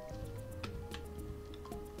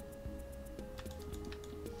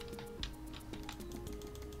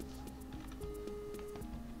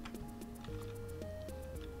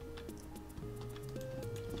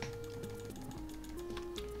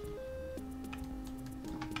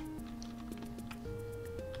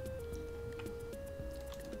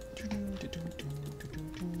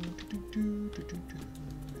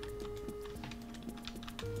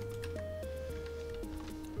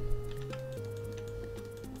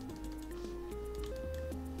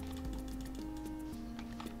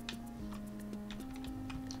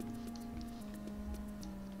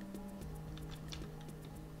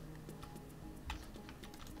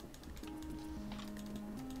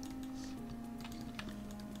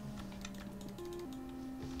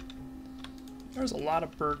 There's a lot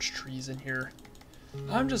of birch trees in here.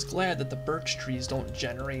 I'm just glad that the birch trees don't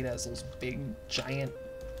generate as those big, giant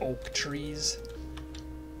oak trees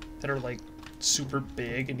that are like super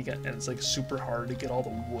big, and it's like super hard to get all the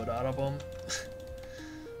wood out of them.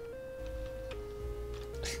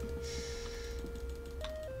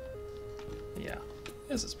 Yeah,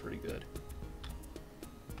 this is pretty good.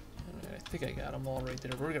 I think I got them all right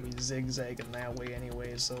there. We're gonna be zigzagging that way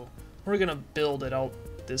anyway, so we're gonna build it out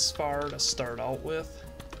this far to start out with.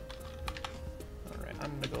 Alright,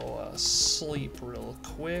 I'm gonna go sleep real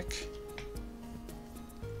quick.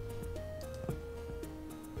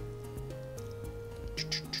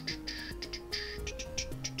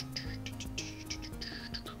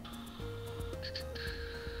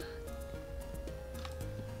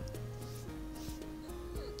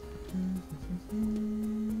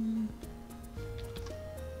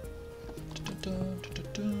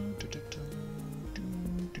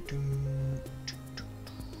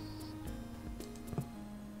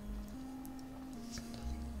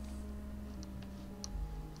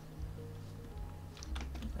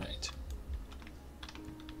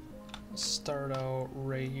 start out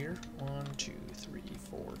right here. 1, 2, 3,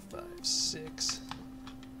 4, 5, 6.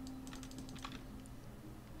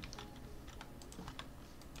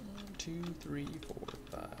 1, 2, 3, 4,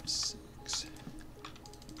 5, 6.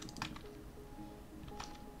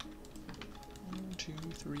 1, 2,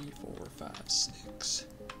 3, 4, 5, 6.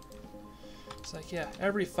 It's like, yeah,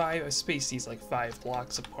 every 5, I space these like 5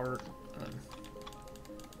 blocks apart.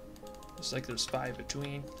 It's like there's 5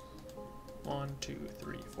 between. 1, 2,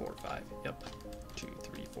 3, 4, 5. Yep. 2,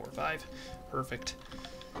 3, 4, 5. Perfect.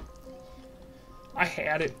 I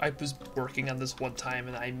had it. I was working on this one time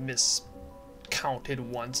and I miscounted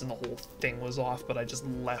once and the whole thing was off, but I just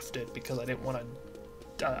left it because I didn't want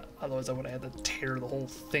to. Otherwise, I would have had to tear the whole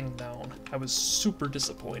thing down. I was super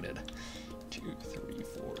disappointed. 2, 3,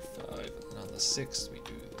 4, 5. And on the 6th, we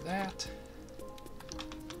do that.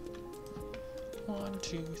 1,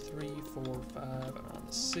 2, 3, 4, 5. And on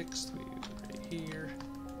the 6th, we do right here.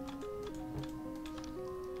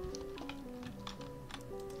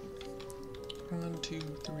 1, 2,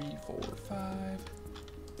 3, 4, 5.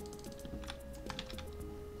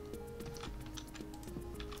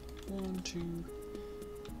 1, 2.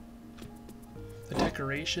 The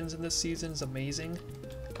decorations in this season is amazing.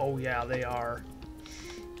 Oh yeah, they are.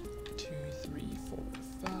 2, 3, 4,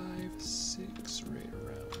 5, 6, right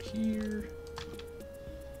around here.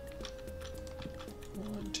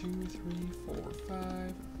 1, 2, 3, 4,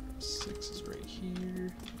 5. 6 is right here.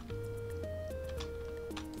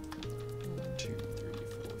 1, 2, 3,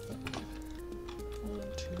 4, 5. 1,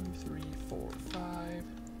 2, 3, 4, 5.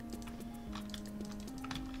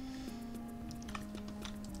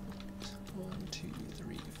 1, 2,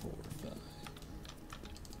 3, 4, 5.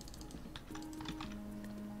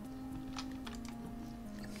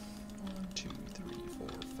 1, 2, 3, 4,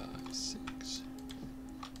 5, 6.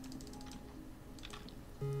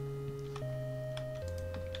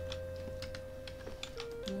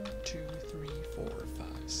 1, 2, 3, 4, 5,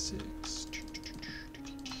 6.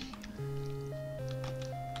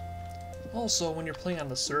 Also, when you're playing on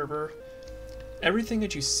the server, everything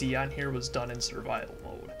that you see on here was done in survival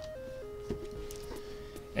mode.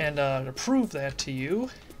 And to prove that to you,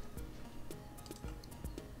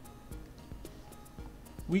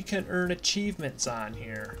 we can earn achievements on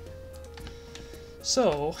here.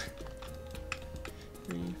 So,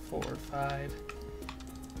 3, 4, 5.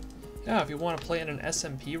 Yeah, if you want to play in an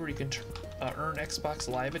SMP where you can earn Xbox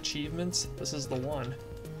Live achievements, this is the one.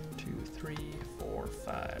 2, 3, 4,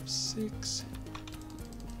 5, 6.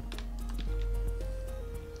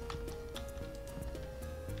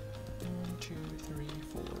 1, 2, 3,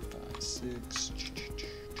 4, 5, 6.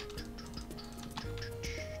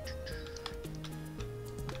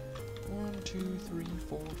 1, 2, 3,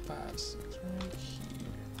 4, 5, 6. Right here.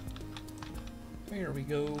 There we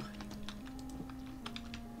go.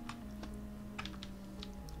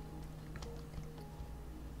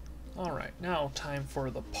 Alright, now time for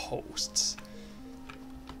the posts.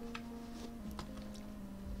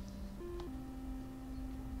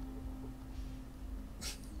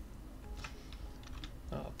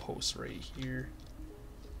 Post right here.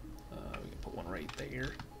 We can put one right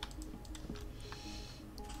there.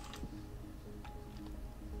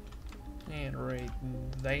 And right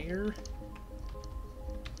there.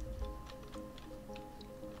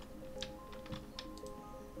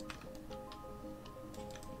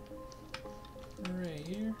 Right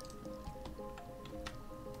here.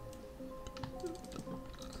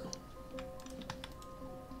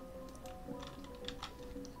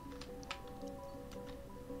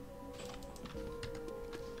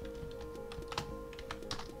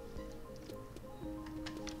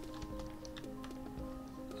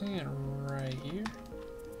 And right here.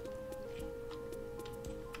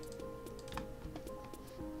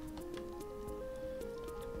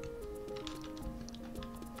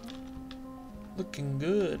 Looking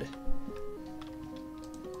good.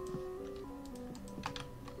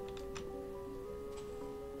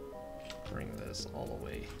 Bring this all the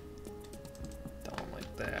way down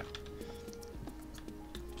like that.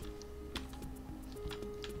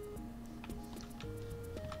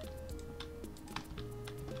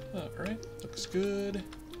 Alright, looks good.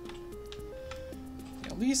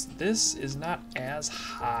 At least this is not as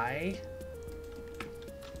high.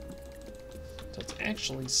 So it's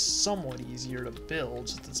actually somewhat easier to build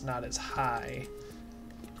since it's not as high.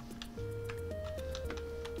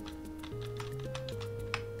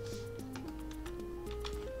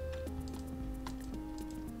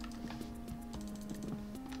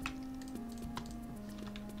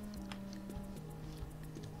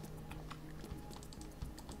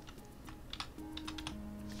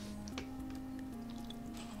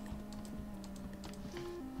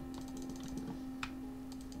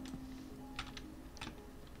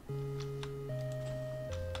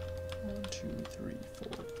 2, 3,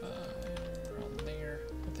 4, 5. Around there.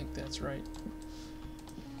 I think that's right.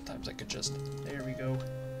 Sometimes I could just. There we go.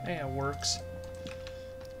 Yeah, it works.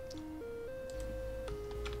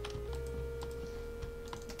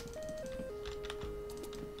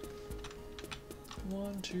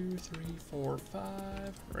 One, 2, 3, 4,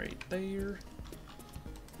 5. Right there.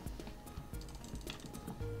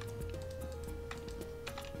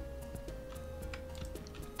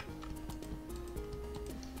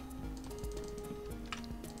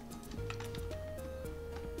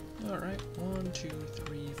 Alright, 1, 2,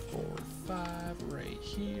 3, 4, 5 right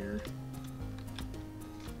here.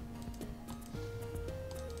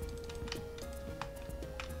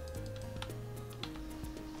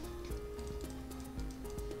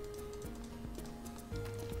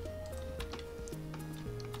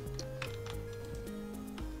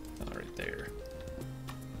 Alright there.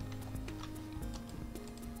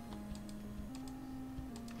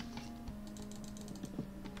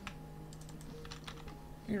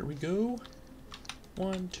 Here we go.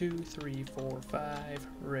 1, 2, 3, 4, 5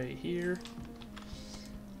 right here.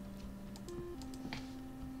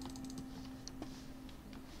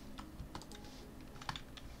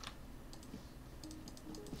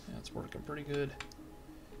 That's working pretty good.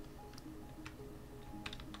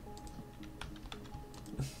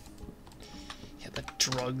 Yeah, the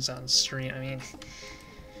drugs on stream, I mean,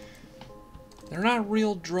 they're not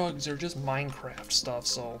real drugs, they're just Minecraft stuff,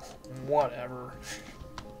 so whatever.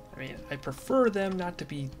 I mean, I prefer them not to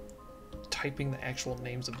be typing the actual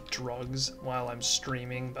names of drugs while I'm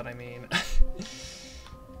streaming, but I mean,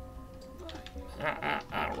 I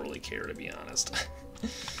don't really care, to be honest.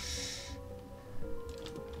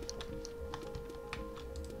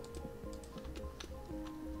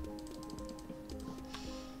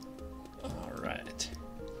 All right.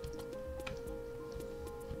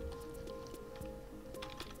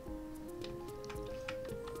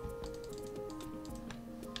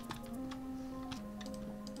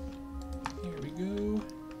 Go.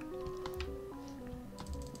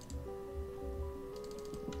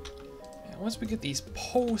 And once we get these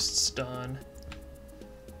posts done,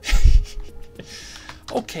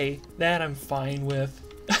 okay, that I'm fine with.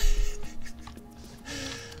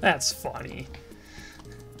 That's funny.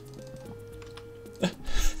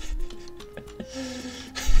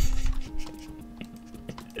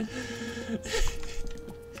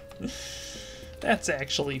 That's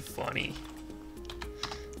actually funny.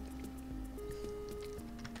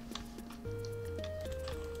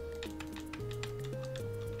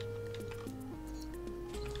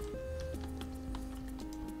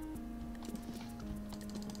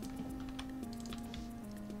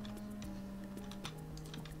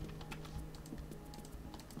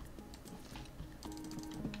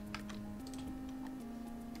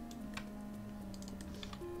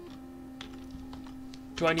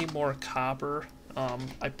 Do I need more copper?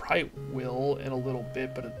 I probably will in a little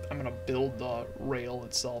bit, but I'm gonna build the rail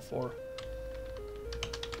itself for.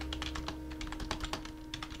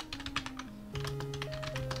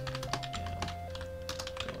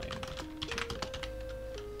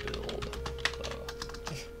 Build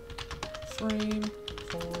the frame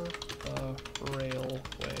for the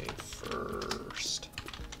railway first.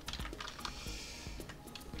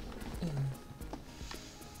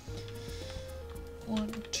 1,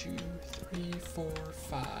 2, 3, 4,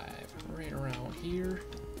 5, right around here.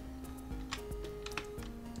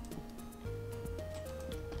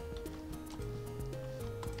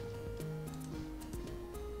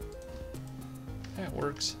 That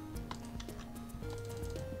works.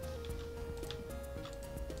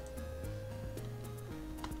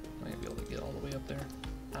 Might be able to get all the way up there.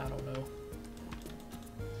 I don't know.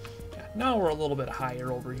 Yeah, now we're a little bit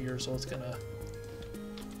higher over here, so it's gonna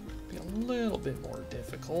be a little bit more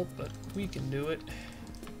difficult, but we can do it.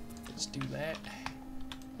 Let's do that.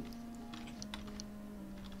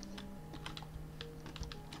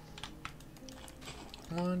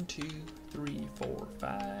 One, 2, 3, 4,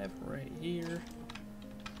 5 right here.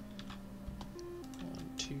 1,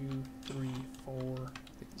 2, 3, 4. I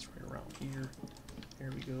think it's right around here.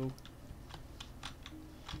 There we go.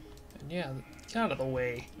 And yeah, get out of the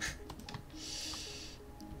way.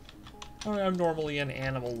 I'm normally an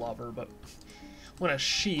animal lover, but when a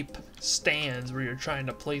sheep stands where you're trying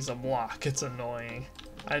to place a block, it's annoying.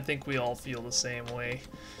 I think we all feel the same way.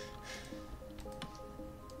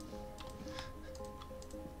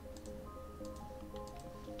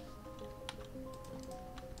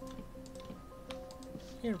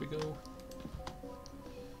 Here we go.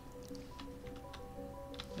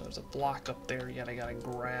 There's a block up there yet I gotta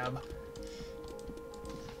grab.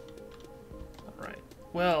 Alright.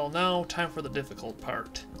 Well, now time for the difficult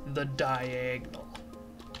part. the diagonal?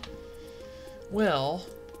 Well,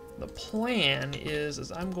 the plan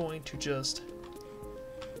is I'm going to just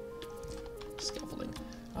scaffolding.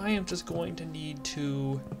 I am just going to need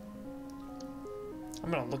to.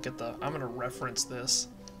 I'm gonna reference this.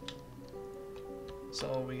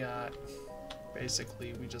 So we got,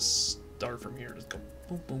 basically we just start from here, just go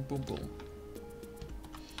boom, boom, boom, boom.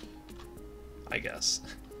 I guess.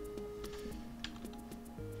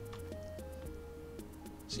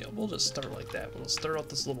 So yeah, we'll just start like that. We'll start out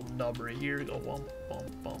this little nub right here, go bump,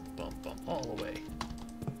 bump, bump, bump, bump, all the way.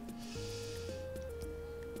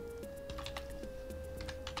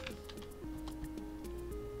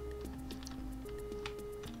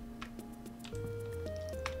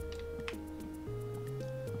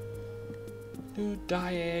 Do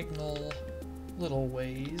diagonal little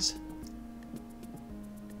ways.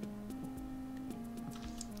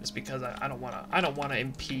 Just because I don't wanna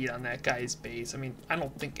impede on that guy's base. I mean, I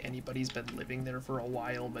don't think anybody's been living there for a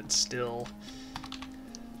while, but still,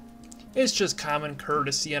 it's just common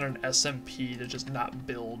courtesy on an SMP to just not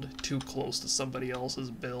build too close to somebody else's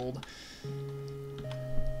build.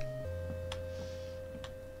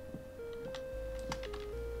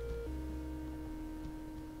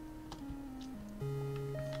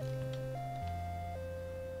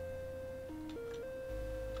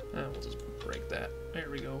 We'll just break that. There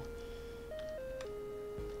we go.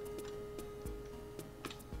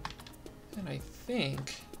 And I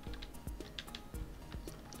think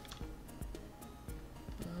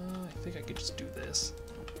I could just do this.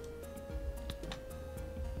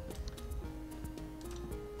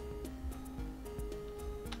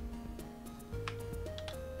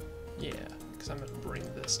 Yeah, because I'm going to bring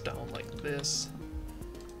this down like this.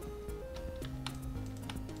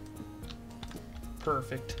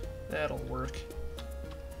 Perfect. That'll work.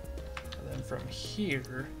 And then from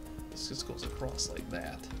here, this just goes across like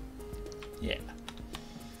that. Yeah.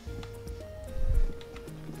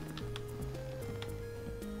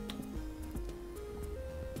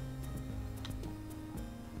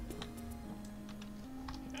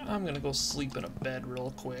 I'm gonna go sleep in a bed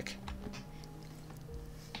real quick.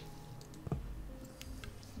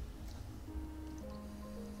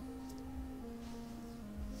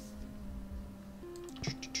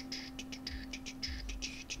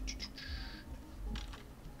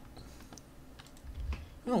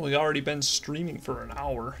 Oh, we've already been streaming for an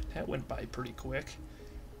hour. That went by pretty quick.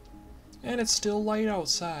 And it's still light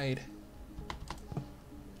outside.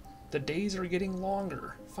 The days are getting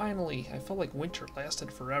longer. Finally, I felt like winter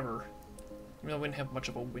lasted forever. I mean, we didn't have much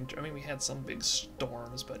of a winter. I mean, we had some big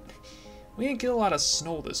storms, but we didn't get a lot of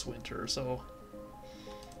snow this winter, so...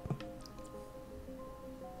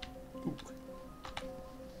 Ooh.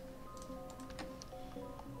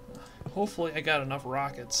 Hopefully I got enough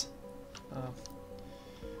rockets.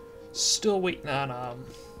 Still waiting on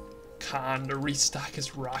Khan to restock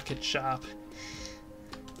his rocket shop.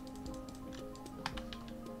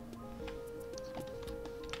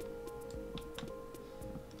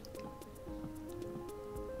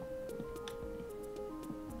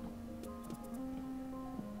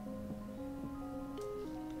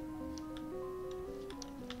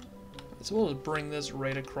 So we'll just bring this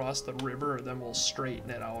right across the river, and then we'll straighten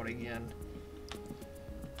it out again.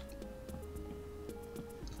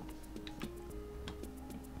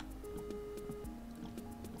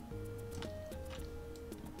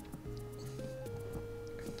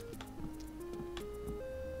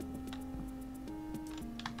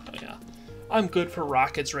 I'm good for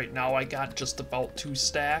rockets right now. I got just about 2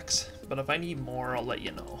 stacks, but if I need more, I'll let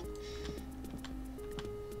you know.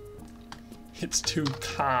 It's too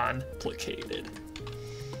complicated.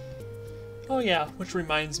 Oh yeah, which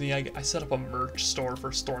reminds me, I set up a merch store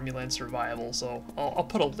for StormyLand Survival, so I'll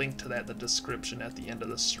put a link to that in the description at the end of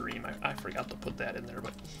the stream. I forgot to put that in there,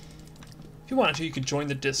 but if you wanted to, you could join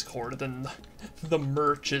the Discord. Then the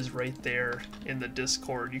merch is right there in the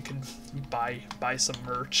Discord. You can buy some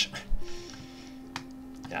merch.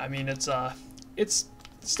 Yeah, I mean, it's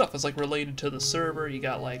stuff is like related to the server. You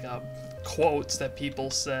got like quotes that people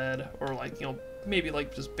said, or like, you know, maybe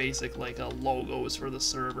like just basic like logos for the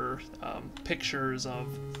server, pictures of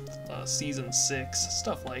season 6,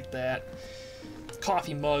 stuff like that.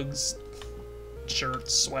 Coffee mugs,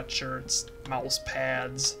 shirts, sweatshirts, mouse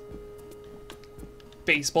pads,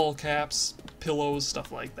 baseball caps, pillows,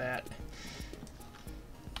 stuff like that.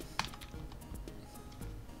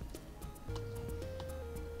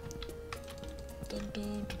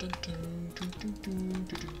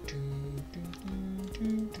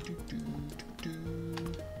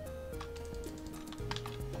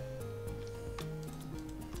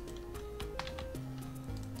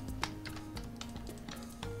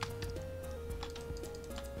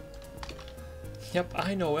 Yep,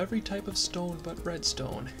 I know every type of stone but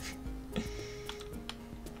redstone.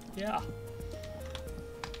 Yeah.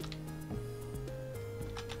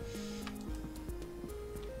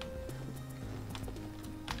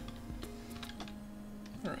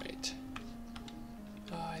 Alright.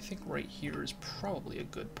 I think right here is probably a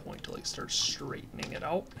good point to like start straightening it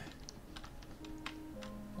out.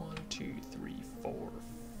 1, 2, 3, 4,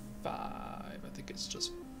 5. I think it's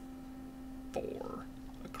just 4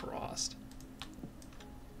 across.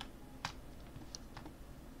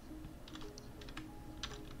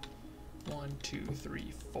 One, 2,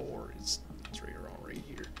 3, 4. It's right around right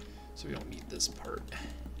here. So we don't need this part.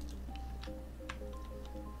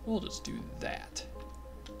 We'll just do that.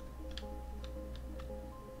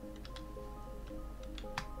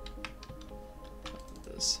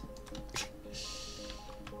 This.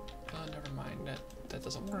 Oh, never mind. That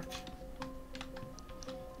doesn't work.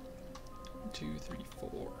 1, 2, 3,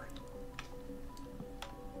 4.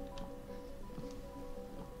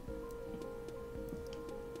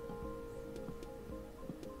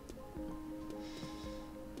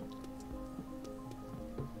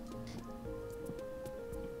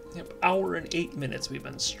 Yep, hour and 8 minutes we've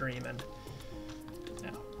been streaming.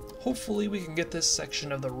 Now, hopefully we can get this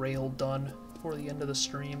section of the rail done before the end of the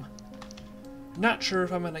stream. Not sure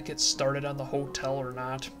if I'm gonna get started on the hotel or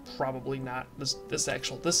not. Probably not. This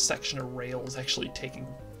section of rail is actually taking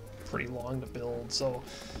pretty long to build, so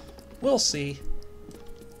we'll see.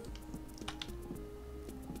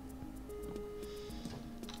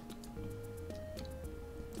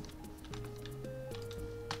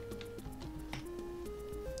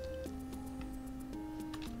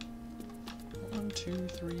 One, 2,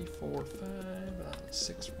 3, 4, 5.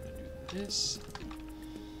 6. We're gonna do this.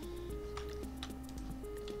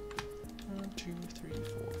 1, 2, 3,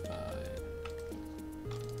 4, 5.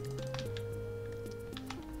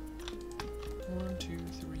 1, 2,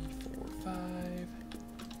 3, 4, 5.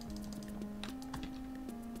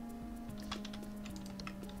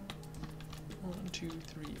 1, 2,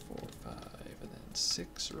 3, 4, 5, and then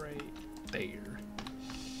 6 right there.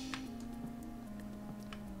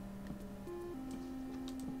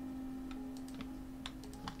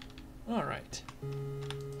 All right.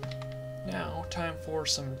 Now, time for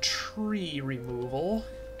some tree removal.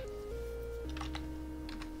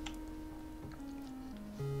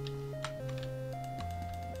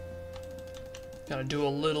 Gotta do a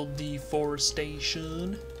little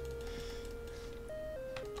deforestation.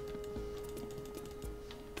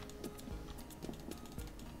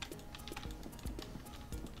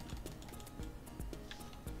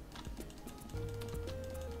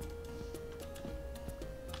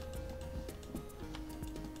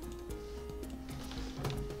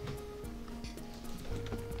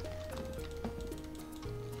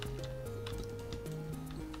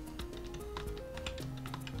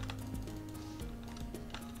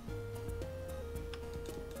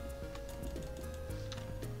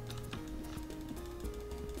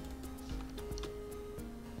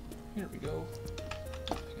 Here we go.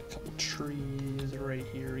 I got a couple trees right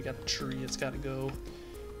here. We got a tree, it's gotta go.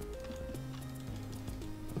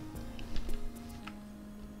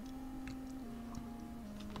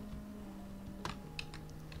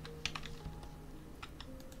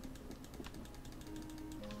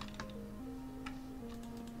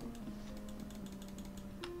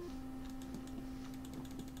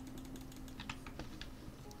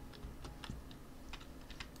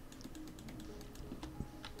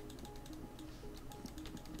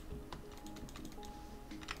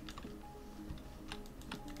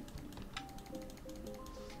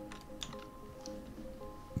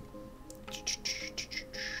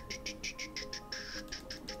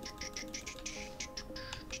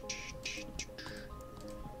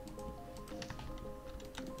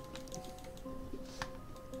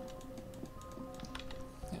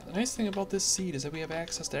 The nice thing about this seed is that we have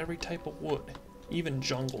access to every type of wood. Even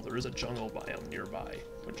jungle, there is a jungle biome nearby,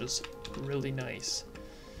 which is really nice.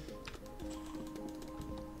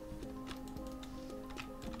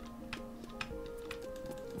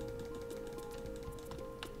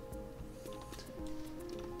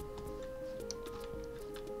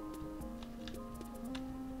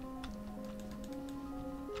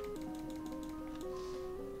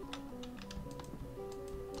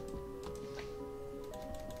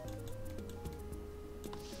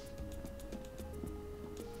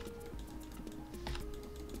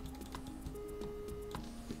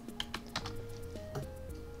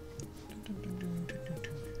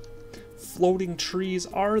 Floating trees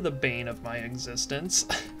are the bane of my existence.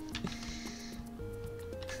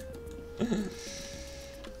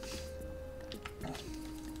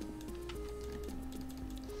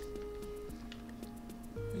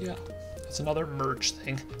 Yeah, it's another merch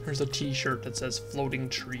thing. There's a t-shirt that says "Floating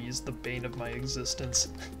Trees, the bane of my existence."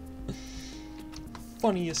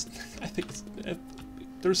 Funniest, I think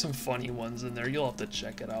there's some funny ones in there. You'll have to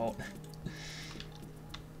check it out.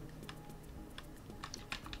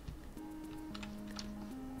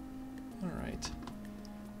 Alright.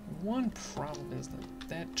 One problem is that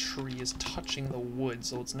that tree is touching the wood,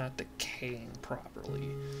 so it's not decaying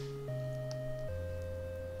properly.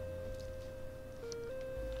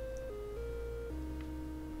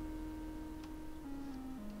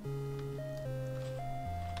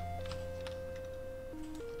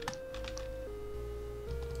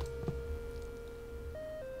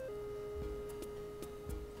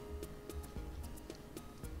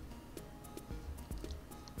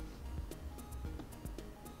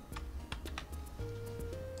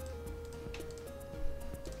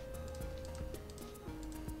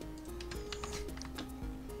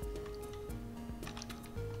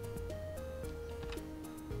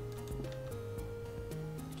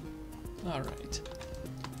 Alright.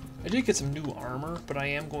 I did get some new armor, but I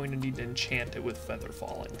am going to need to enchant it with feather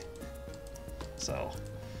falling. So,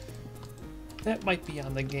 that might be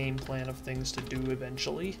on the game plan of things to do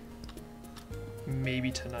eventually.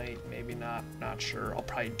 Maybe tonight, maybe not, not sure. I'll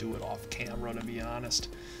probably do it off camera, to be honest.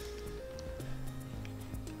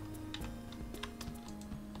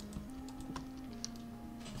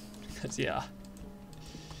 Because, yeah.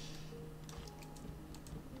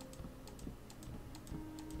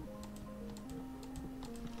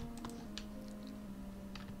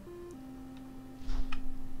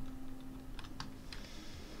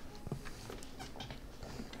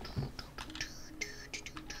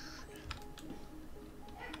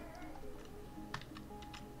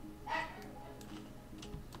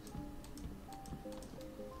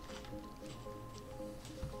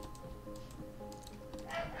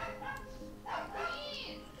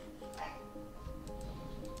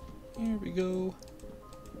 Here we go.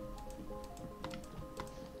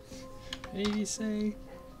 What did he say?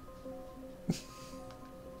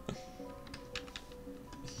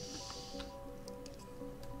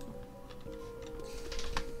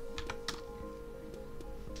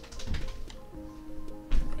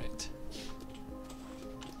 Right.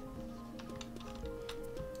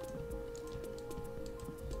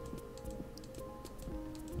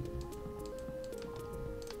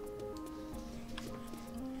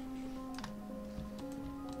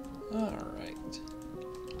 All right.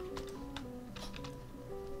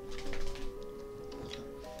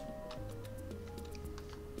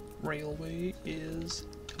 Railway is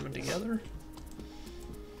coming together.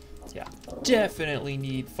 Yeah, definitely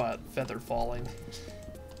need feather falling.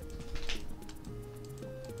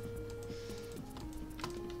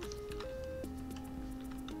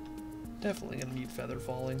 Definitely gonna need feather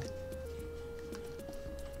falling.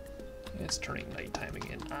 It's turning nighttime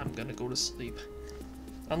again. I'm gonna go to sleep.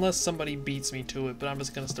 Unless somebody beats me to it, but I'm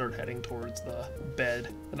just gonna start heading towards the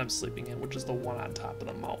bed that I'm sleeping in, which is the one on top of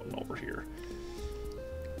the mountain over here.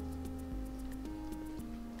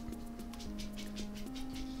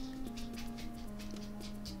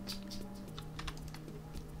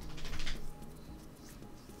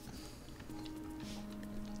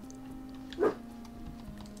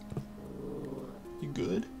 You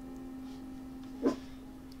good?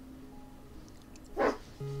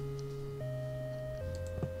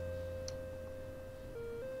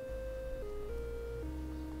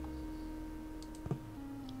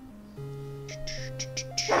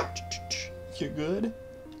 You good?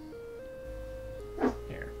 Here.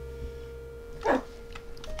 Here. Okay.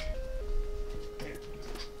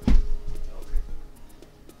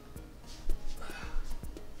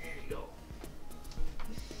 There you go.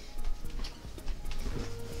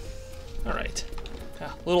 Alright.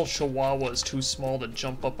 Little Chihuahua is too small to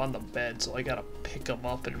jump up on the bed, so I gotta pick him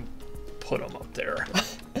up and put him up there.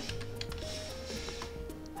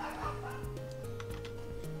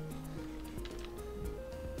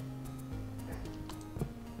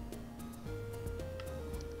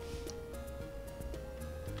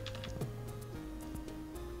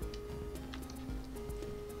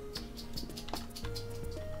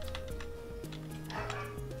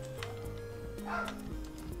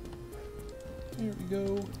 There we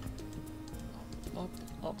go. Up,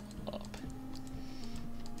 up, up.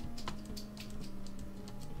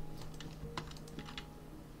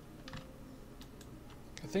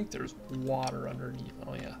 I think there's water underneath.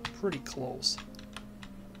 Oh yeah, pretty close.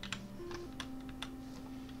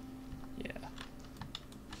 Yeah.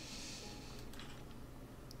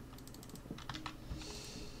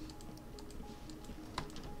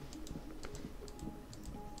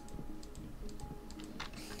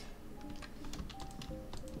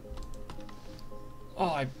 Oh,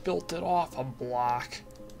 I built it off a block.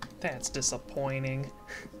 That's disappointing.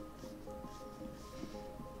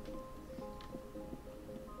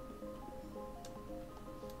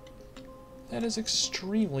 That is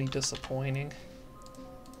extremely disappointing.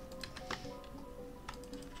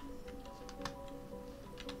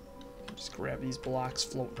 Just grab these blocks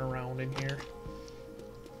floating around in here.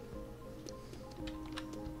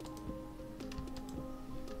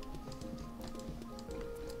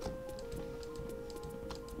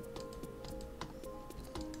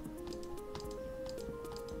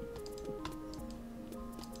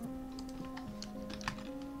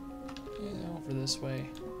 Yeah, over this way.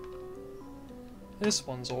 This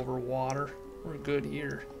one's over water. We're good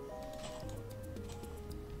here.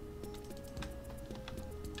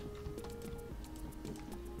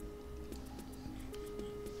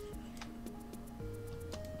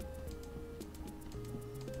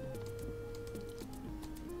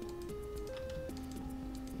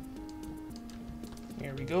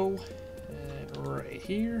 Here we go. And right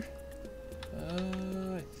here.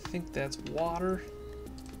 I think that's water.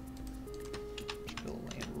 It'll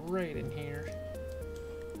land right in here.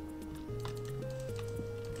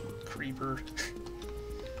 Creeper.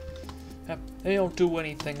 They don't do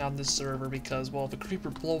anything on this server because, well, if a creeper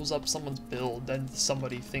blows up someone's build, then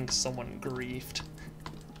somebody thinks someone griefed.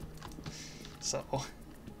 So,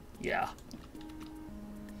 yeah.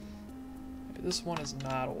 This one is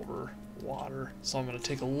not over water, so I'm going to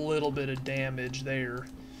take a little bit of damage there.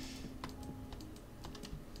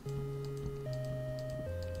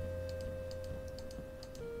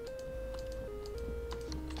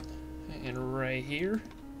 And right here.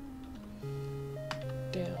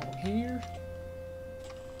 Down here.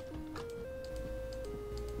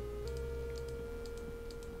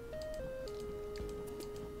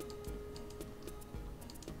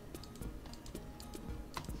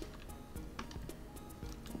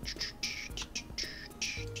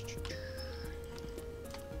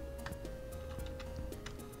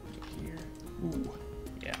 Here. Ooh,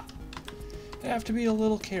 yeah. I have to be a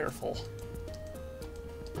little careful.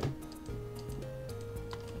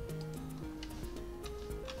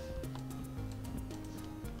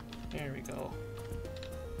 There we go.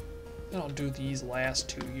 Then I'll do these last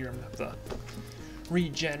two here. I'm gonna have to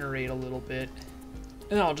regenerate a little bit.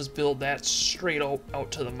 And then I'll just build that straight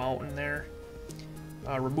out to the mountain there.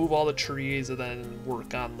 Remove all the trees and then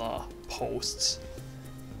work on the posts.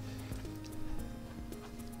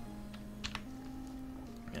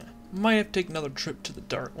 Yeah. Might have to take another trip to the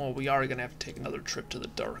dark. Well, we are gonna have to take another trip to the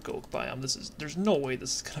dark oak biome. There's no way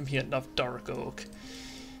this is gonna be enough dark oak.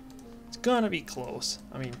 It's gonna be close.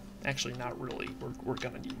 I mean, actually not really. We're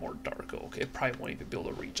gonna need more dark oak. It probably won't even be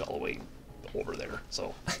able to reach all the way over there.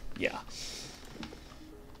 So, yeah.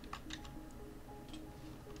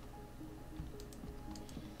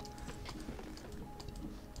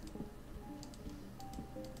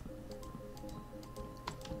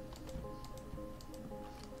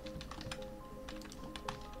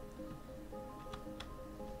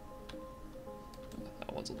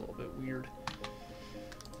 That one's a little bit weird.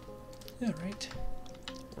 Yeah, right.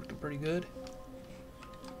 Working pretty good.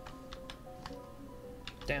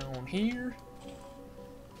 Down here.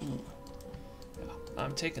 Ooh. Yeah,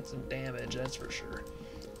 I'm taking some damage, that's for sure.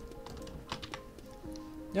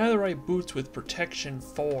 Netherite boots with protection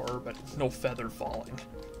 4, but no feather falling.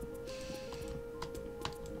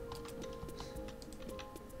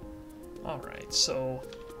 Alright, so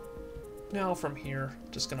now from here,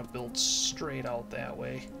 just gonna build straight out that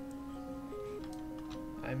way.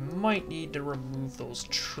 I might need to remove those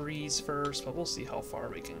trees first, but we'll see how far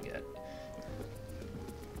we can get.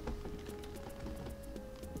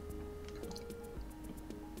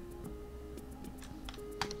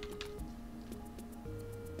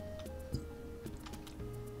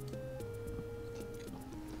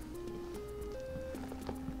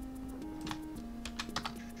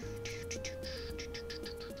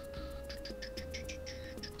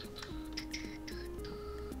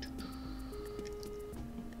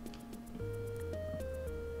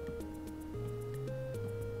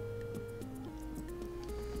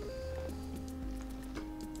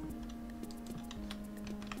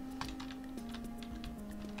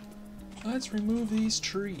 Let's remove these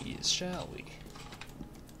trees, shall we?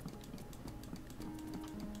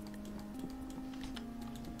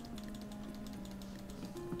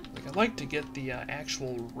 Like, I'd like to get the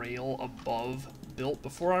actual rail above built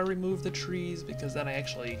before I remove the trees, because then I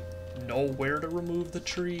actually know where to remove the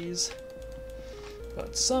trees.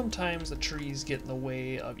 But sometimes the trees get in the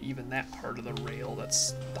way of even that part of the rail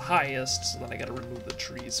that's the highest, so then I gotta remove the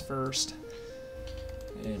trees first.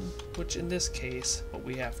 And, which in this case, what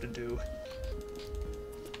we have to do.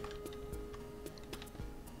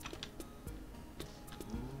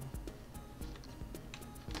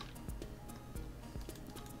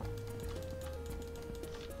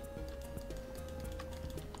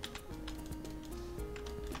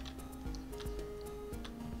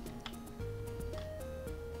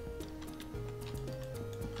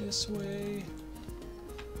 this way.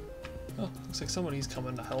 Oh, looks like somebody's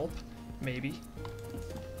coming to help. Maybe.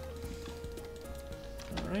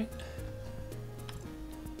 Alright.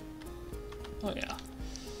 Oh yeah.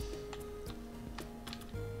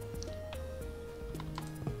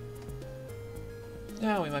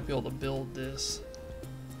 Now we might be able to build this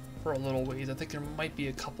for a little ways. I think there might be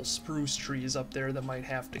a couple spruce trees up there that might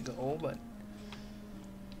have to go, but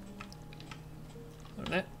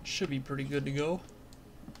that should be pretty good to go.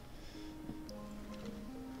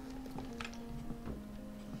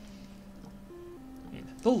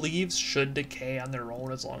 The leaves should decay on their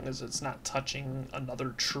own as long as it's not touching another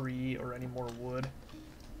tree or any more wood.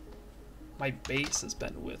 My base has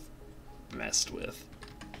been messed with.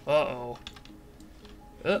 Uh-oh.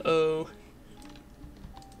 Uh-oh.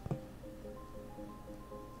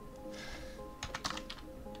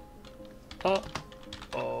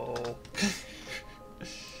 Uh-oh.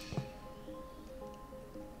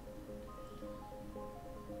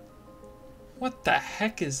 What the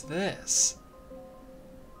heck is this?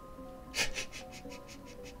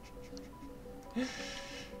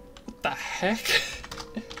 What the heck?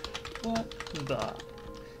 What the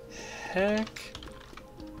heck?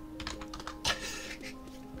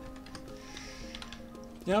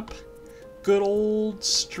 Yep. Good old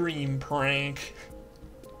stream prank.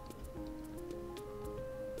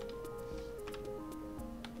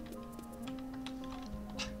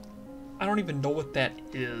 I don't even know what that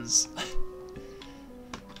is.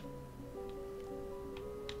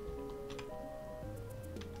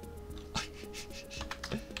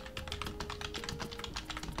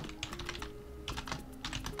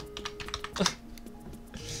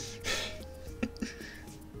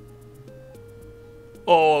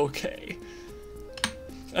 Oh, okay.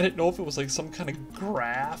 I didn't know if it was like some kind of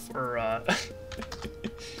graph or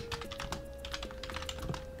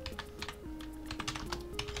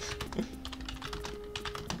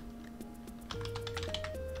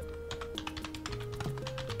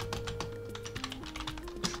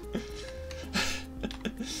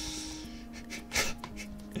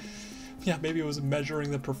yeah, maybe it was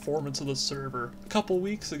measuring the performance of the server. A couple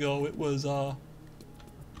weeks ago it was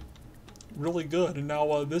really good, and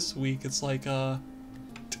now this week it's like but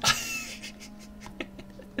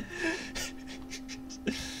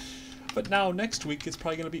now next week it's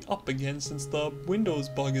probably gonna be up again since the Windows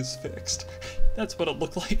bug is fixed. That's what it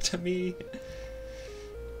looked like to me.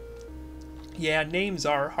 Yeah, names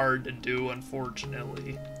are hard to do,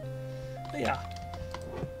 unfortunately. But yeah.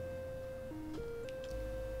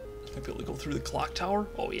 Might be able to go through the clock tower.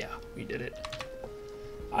 Oh yeah, we did it.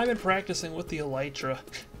 I've been practicing with the Elytra.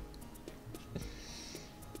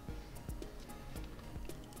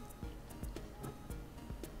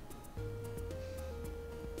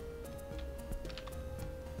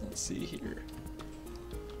 Let's see here.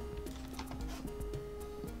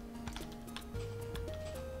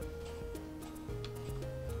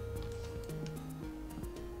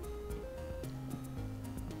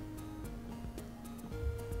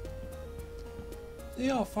 See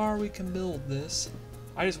how far we can build this.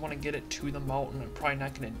 I just want to get it to the mountain. I'm probably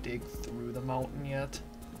not going to dig through the mountain yet.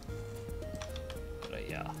 But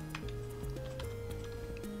yeah.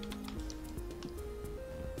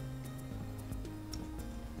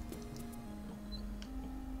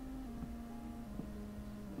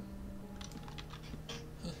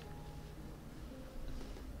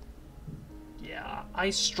 Yeah, I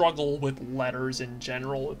struggle with letters in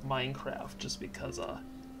general with Minecraft just because,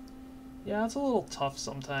 yeah, it's a little tough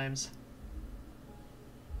sometimes.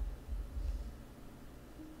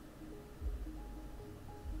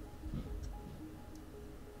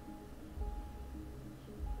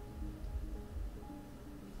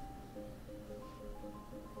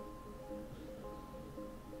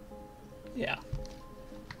 Yeah.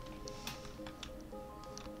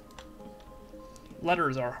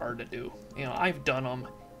 Letters are hard to do. You know, I've done them.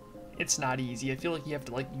 It's not easy. I feel like you have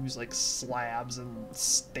to like use like slabs and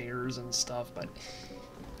stairs and stuff, but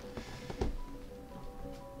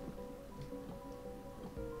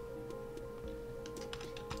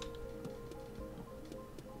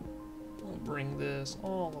I'll bring this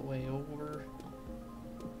all the way over.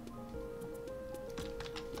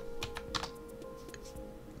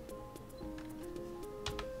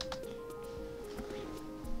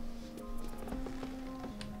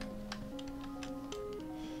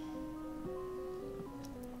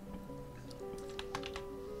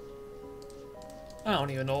 I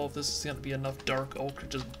don't even know if this is going to be enough dark oak to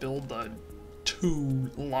just build the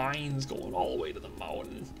 2 lines going all the way to the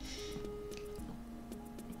mountain.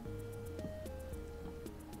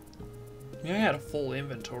 I mean, I had a full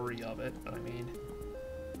inventory of it, but I mean,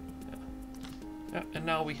 yeah. Yeah, and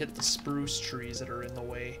now we hit the spruce trees that are in the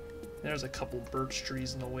way. There's a couple birch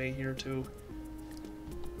trees in the way here too.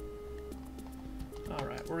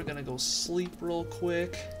 Alright, we're gonna go sleep real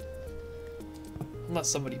quick. Unless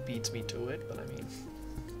somebody beats me to it, but I mean,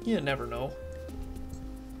 you never know.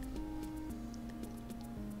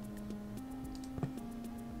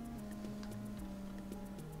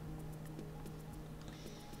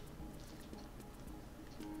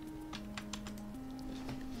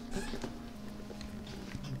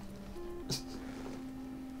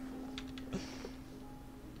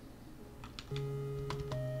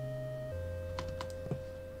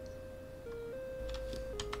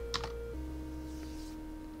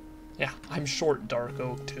 Yeah, I'm short dark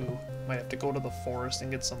oak too. Might have to go to the forest and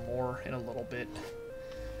get some more in a little bit.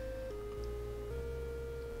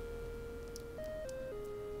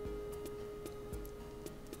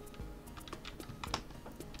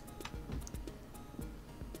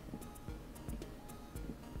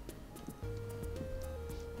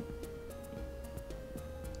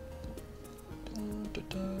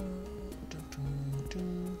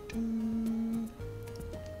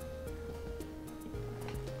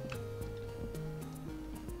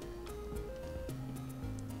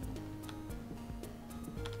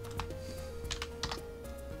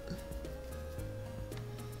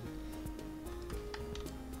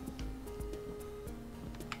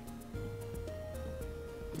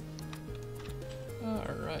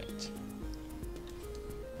 Alright.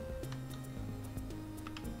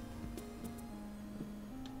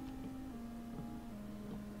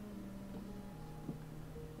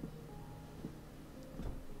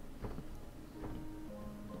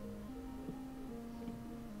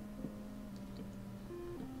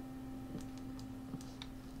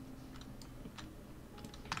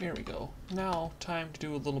 Here we go. Now, time to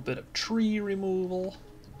do a little bit of tree removal.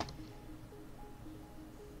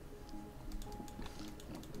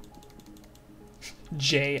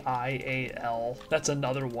 JIAL. That's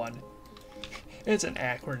another one. It's an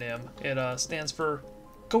acronym. It stands for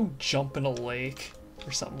go jump in a lake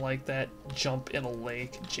or something like that. Jump in a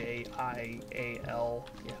lake. JIAL.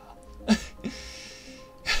 Yeah.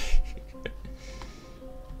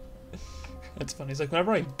 That's funny. It's like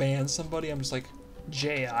whenever I ban somebody, I'm just like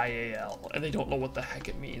JIAL, and they don't know what the heck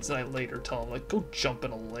it means. And I later tell them like go jump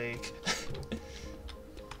in a lake.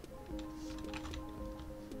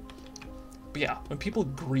 But yeah, when people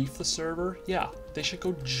grief the server, yeah, they should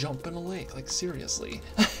go jump in a lake. Like, seriously.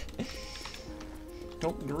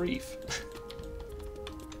 Don't grief.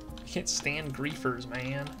 You can't stand griefers,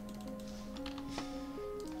 man.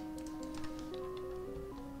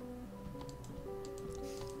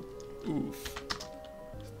 Oof.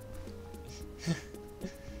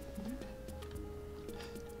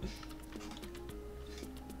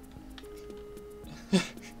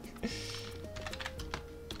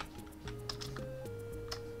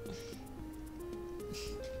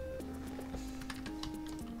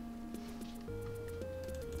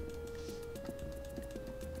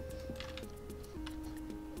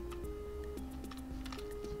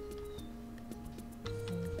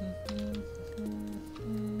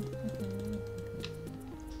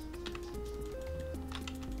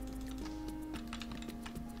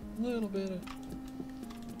 Little bit of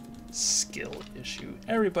skill issue.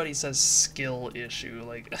 Everybody says skill issue.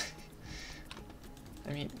 Like,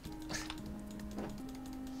 I mean,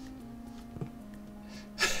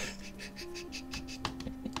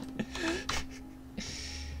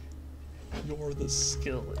 you're the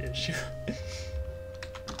skill issue.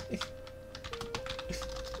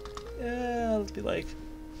 Yeah, I'll be like,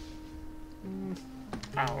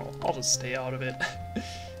 I don't know. I'll just stay out of it.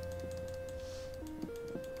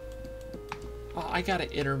 Oh, I gotta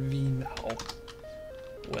intervene now.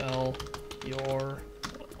 Well, your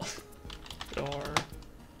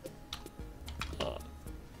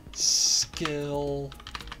skill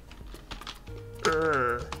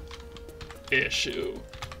issue.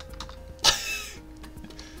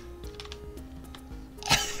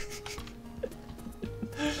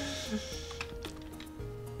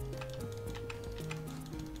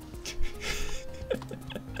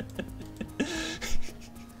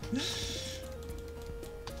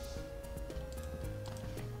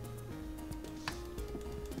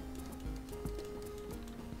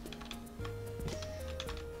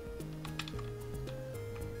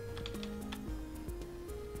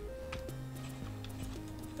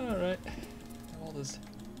 Alright, all this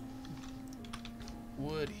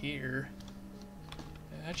wood here.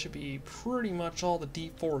 That should be pretty much all the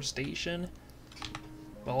deforestation.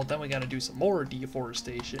 Well, then we gotta do some more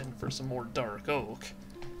deforestation for some more dark oak.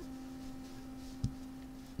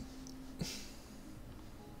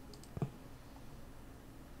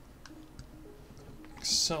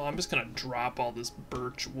 So I'm just gonna drop all this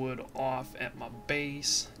birch wood off at my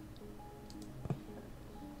base.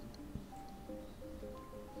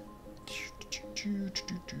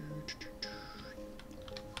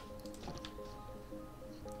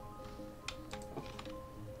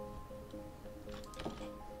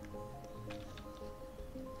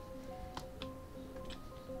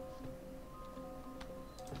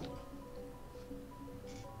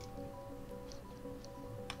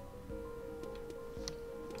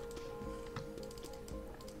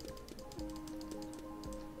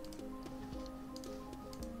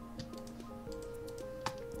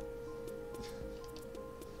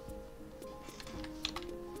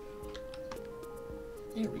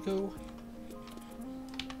 Here we go.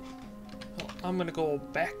 Well, I'm gonna go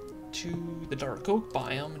back to the dark oak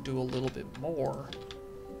biome and do a little bit more.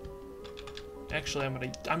 Actually,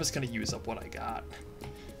 I'm just gonna use up what I got.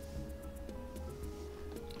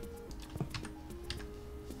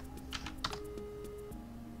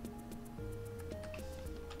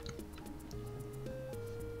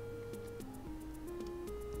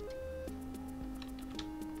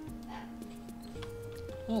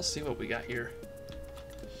 We'll see what we got here.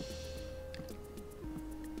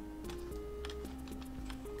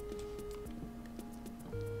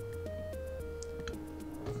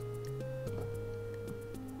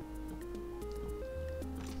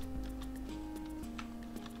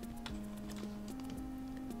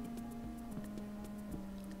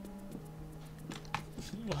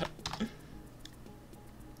 What?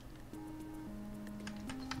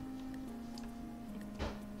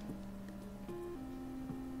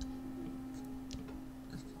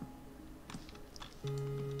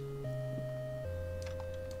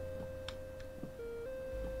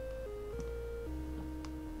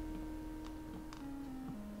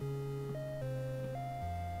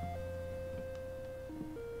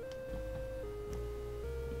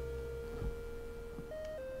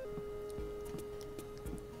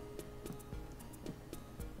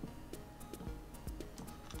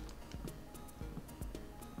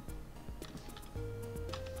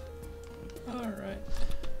 Alright.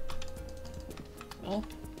 Well,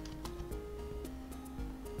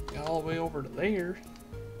 got all the way over to there.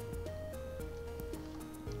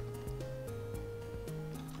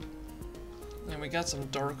 And we got some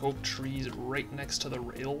dark oak trees right next to the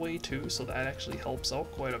railway too, so that actually helps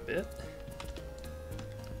out quite a bit.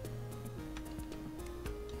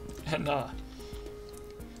 And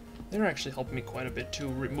they're actually helping me quite a bit too,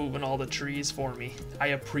 removing all the trees for me. I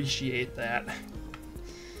appreciate that.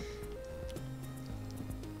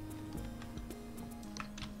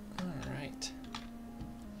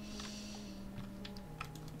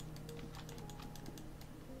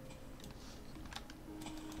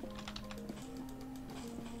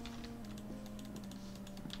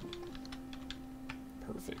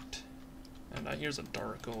 Perfect. And here's a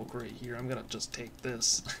dark oak right here. I'm gonna just take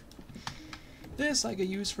this. This I could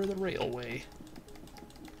use for the railway.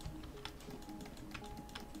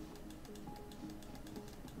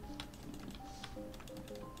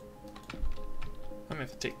 I'm gonna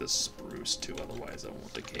have to take this spruce too, otherwise it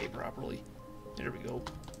won't decay properly. There we go.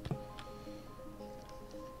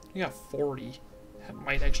 We got 40. That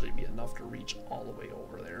might actually be enough to reach all the way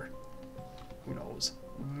over there. Who knows?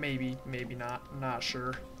 Maybe, maybe not. I'm not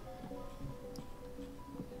sure.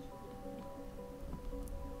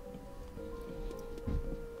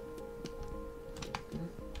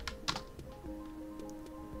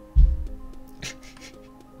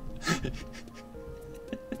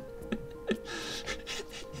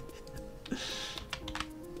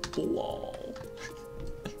 Lol.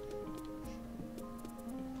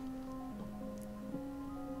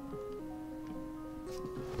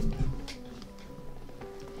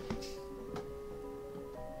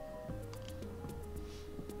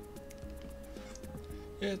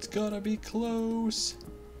 It's gonna be close.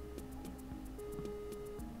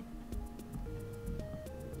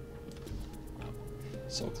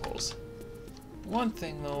 So close. One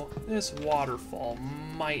thing though, this waterfall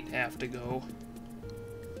might have to go.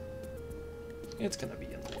 It's gonna be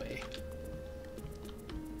in the way.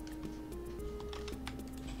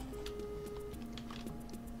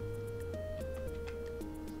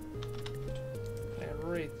 And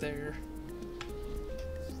right there.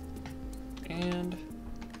 And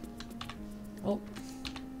oh.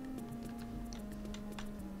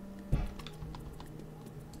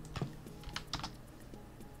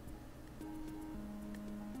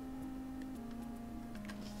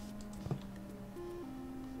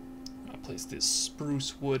 I'll place this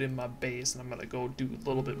spruce wood in my base, and I'm gonna go do a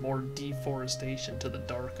little bit more deforestation to the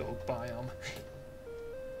dark oak biome.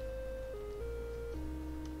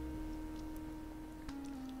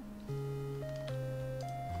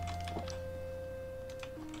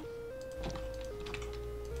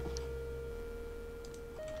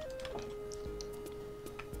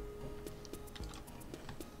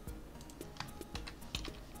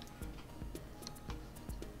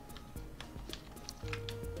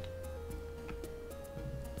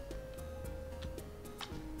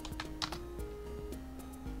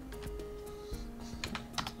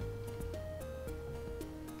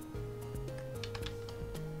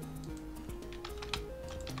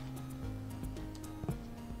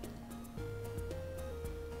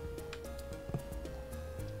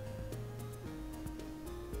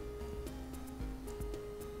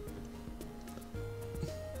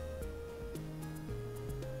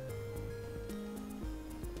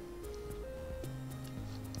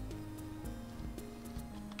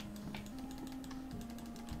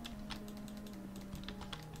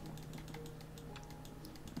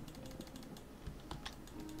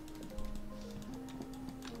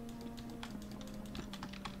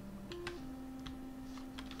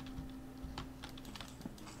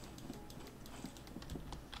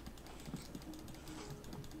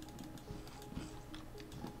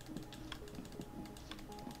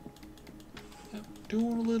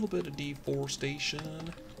 Doing a little bit of deforestation.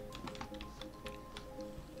 Here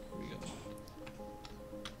we go.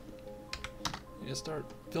 You gonna start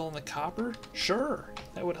filling the copper? Sure,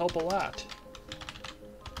 that would help a lot.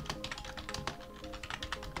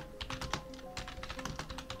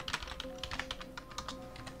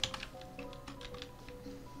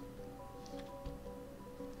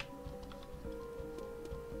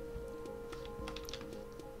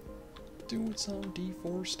 Doing some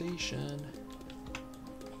deforestation.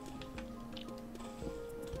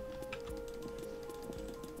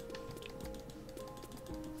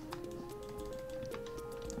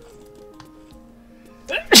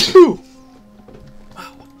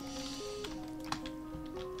 Wow.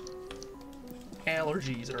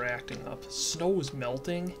 Allergies are acting up. Snow is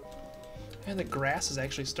melting, and the grass is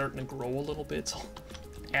actually starting to grow a little bit. So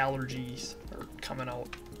allergies are coming out.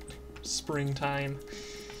 Springtime.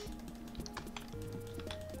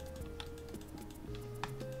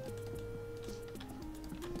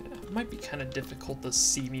 It might be kind of difficult to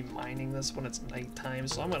see me mining this when it's nighttime,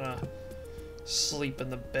 so I'm gonna sleep in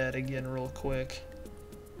the bed again real quick.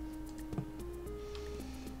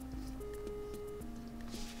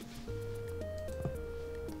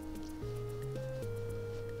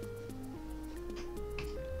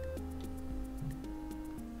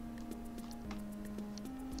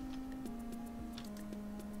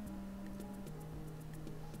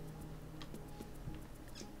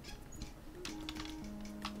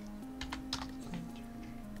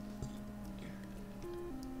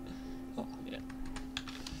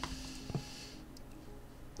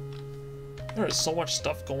 There is so much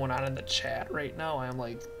stuff going on in the chat right now. I'm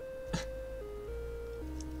like,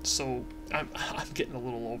 so I'm getting a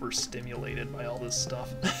little overstimulated by all this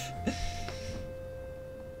stuff.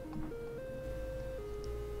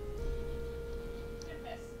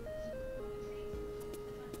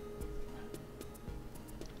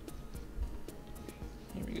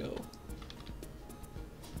 Here we go.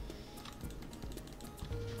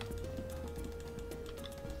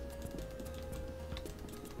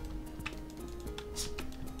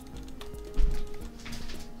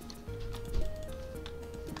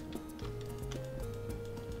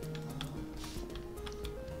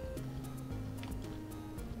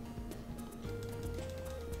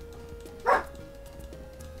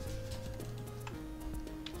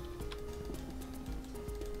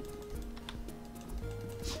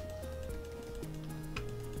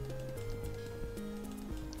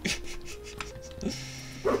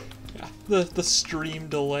 Yeah, the stream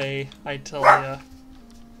delay, I tell ya.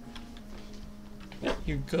 Yeah,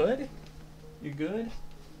 you good? You good?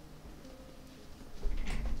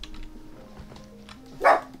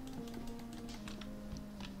 I'm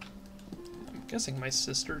guessing my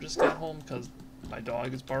sister just got home because my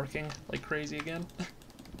dog is barking like crazy again.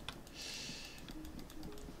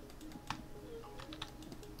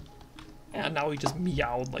 Yeah, now he just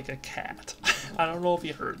meowed like a cat. I don't know if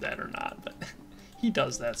you heard that or not, but he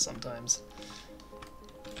does that sometimes.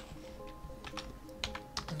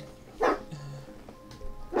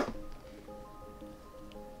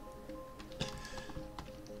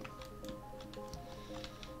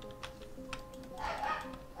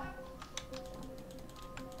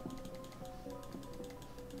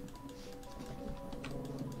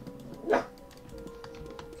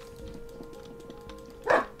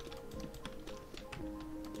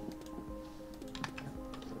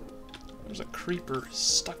 There's a creeper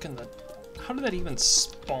stuck in the... How did that even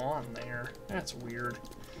spawn there? That's weird.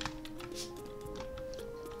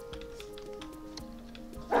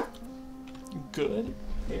 You good?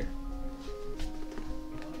 Here.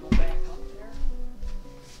 You wanna go back up there?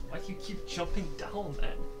 Why'd you keep jumping down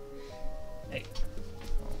then? Hey.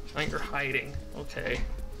 Oh, now you're hiding. Okay.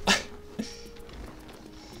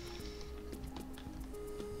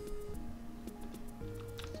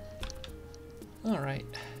 Alright.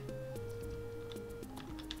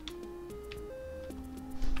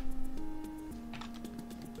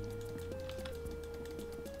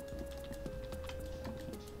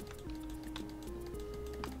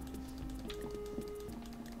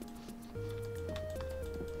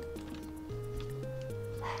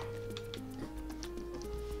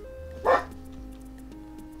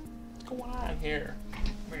 What's going on here? Come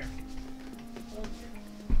here.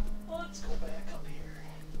 Let's go back up here.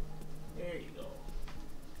 There you go.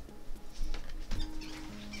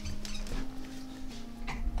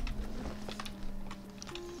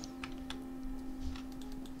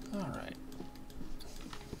 All right.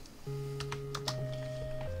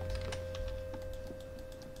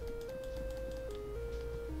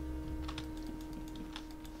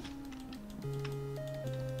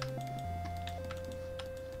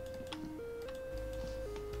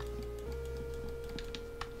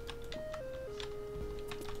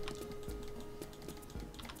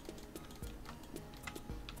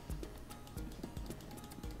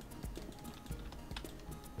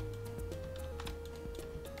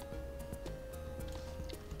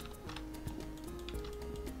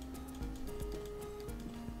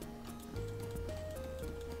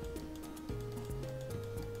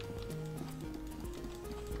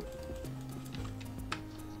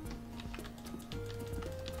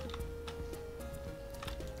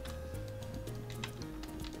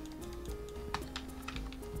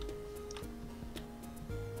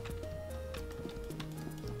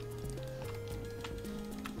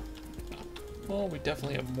 Well, we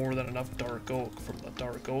definitely have more than enough dark oak from the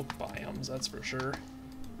dark oak biomes, that's for sure.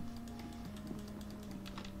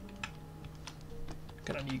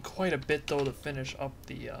 Gonna need quite a bit though to finish up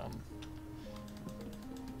the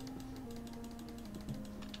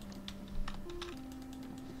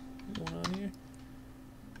going on here?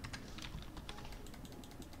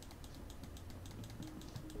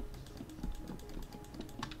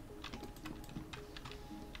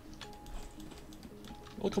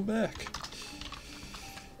 Welcome back.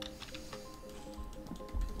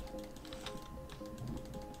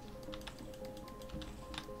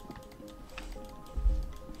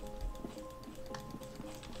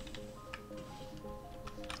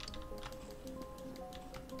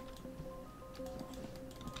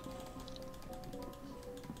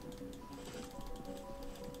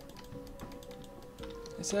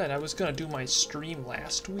 I said I was gonna do my stream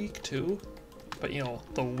last week too, but you know,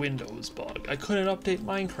 the Windows bug. I couldn't update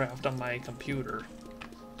Minecraft on my computer.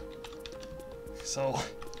 So,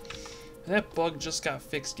 that bug just got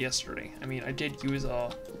fixed yesterday. I mean, I did use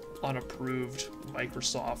a unapproved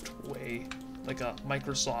Microsoft way, like a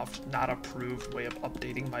Microsoft not approved way of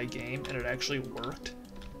updating my game, and it actually worked.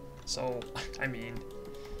 So, I mean,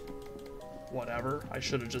 whatever. I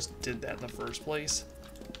should have just did that in the first place.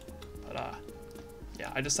 But,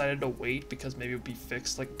 yeah, I decided to wait because maybe it would be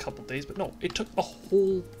fixed like a couple days, but no, it took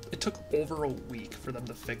over a week for them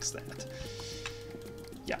to fix that.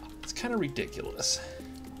 Yeah, it's kind of ridiculous.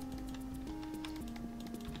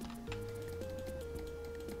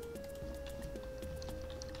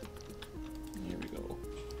 Here we go.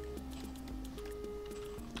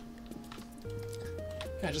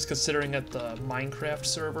 Yeah, just considering that the Minecraft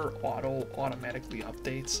server automatically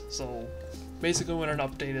updates, so basically when an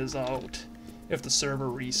update is out, if the server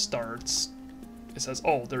restarts, it says,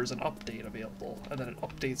 oh, there's an update available, and then it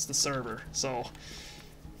updates the server. So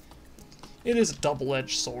it is a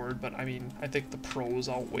double-edged sword, but I mean, I think the pros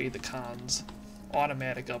outweigh the cons.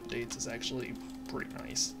 Automatic updates is actually pretty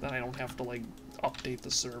nice. Then I don't have to like update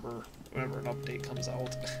the server whenever an update comes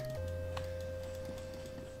out.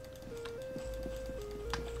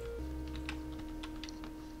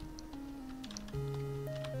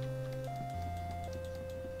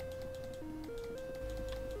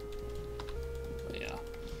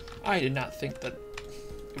 I did not think that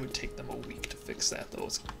it would take them a week to fix that, though.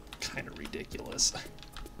 It's kind of ridiculous.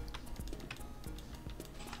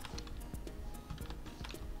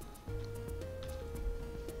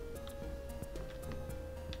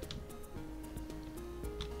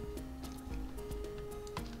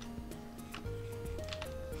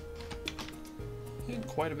 And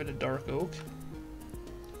quite a bit of dark oak.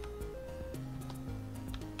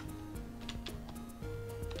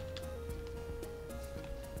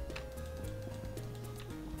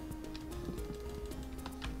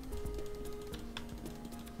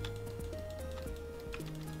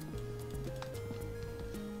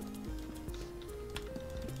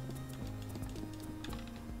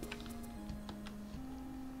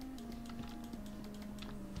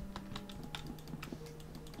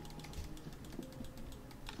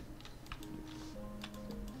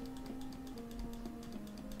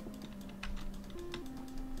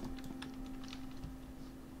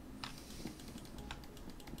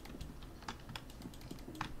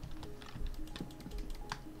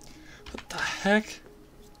 Heck?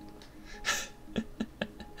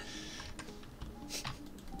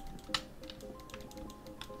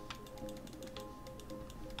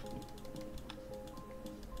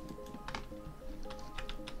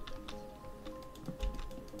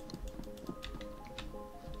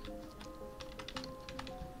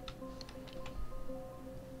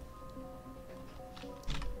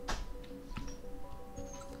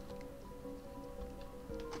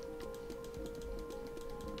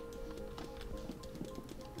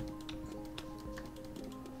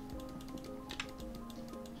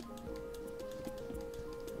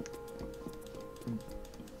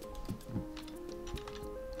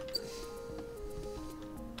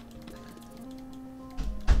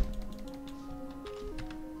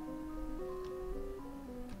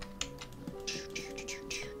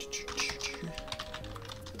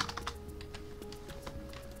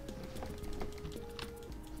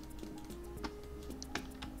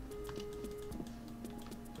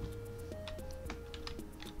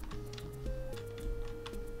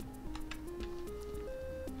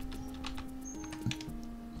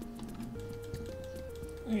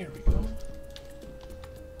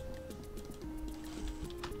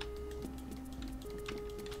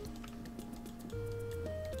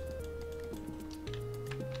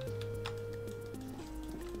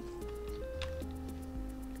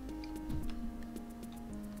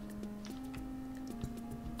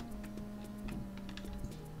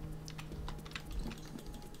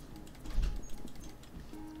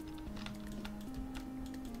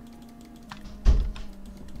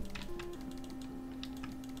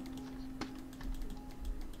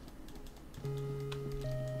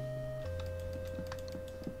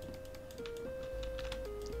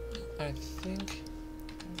 I think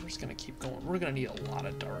we're just gonna keep going. We're gonna need a lot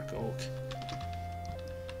of dark oak.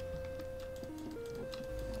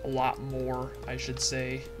 A lot more, I should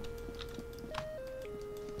say.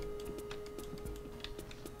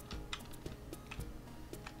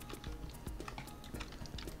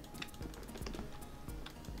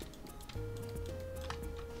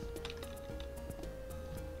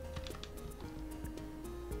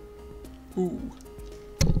 Ooh.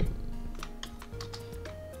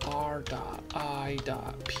 R.I.P.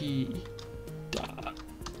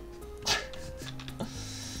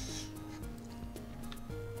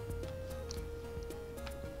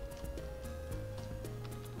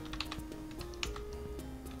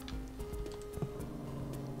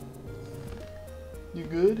 You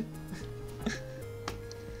good?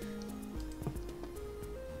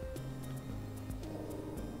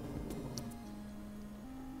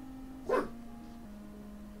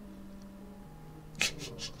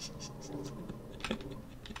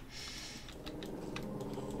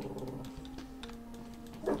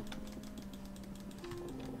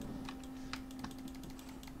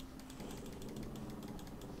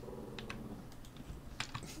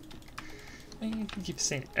 I keep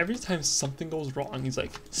saying every time something goes wrong, he's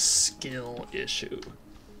like, skill issue.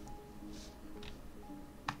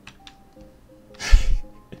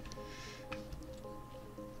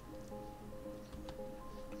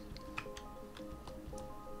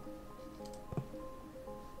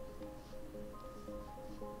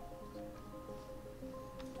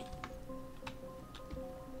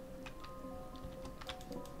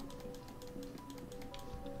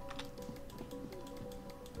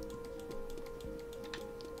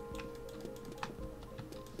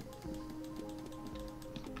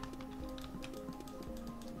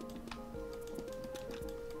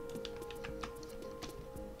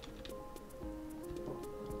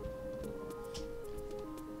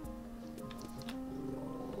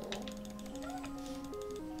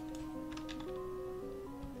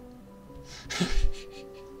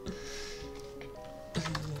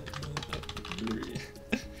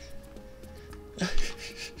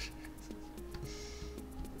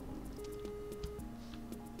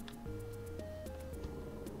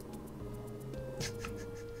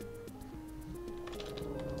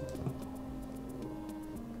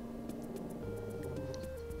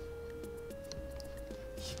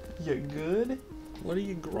 You good? What are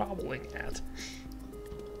you groveling at?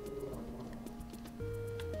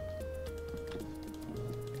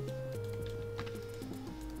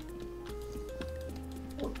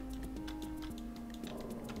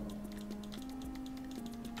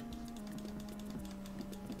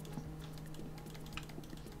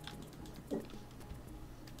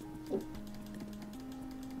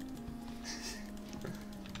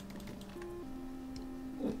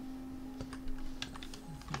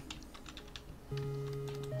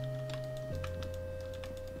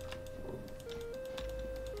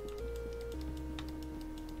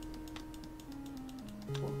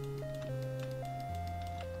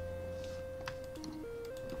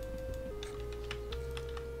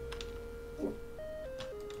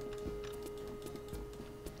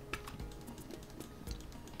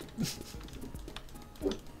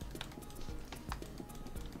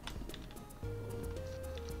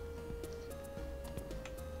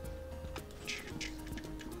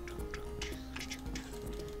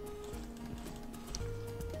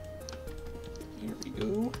 Here we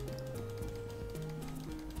go.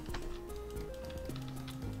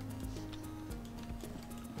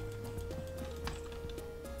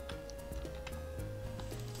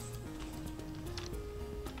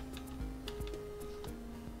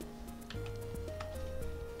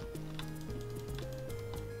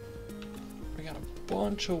 We got a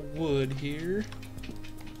bunch of wood here.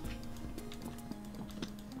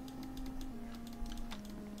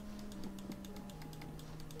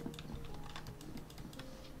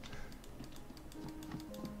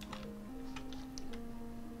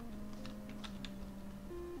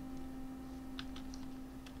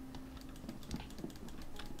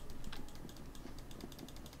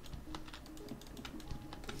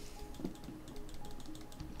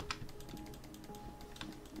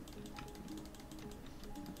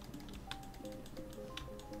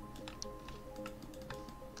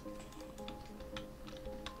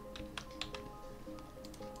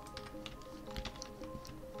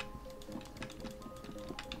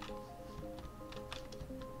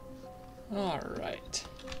 All right.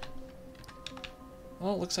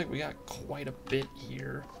 Well, it looks like we got quite a bit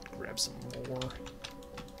here. Grab some more.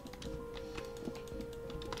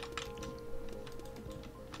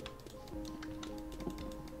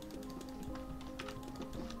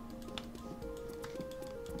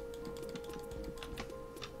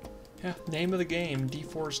 Yeah, name of the game,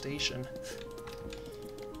 deforestation.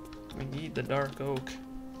 We need the dark oak.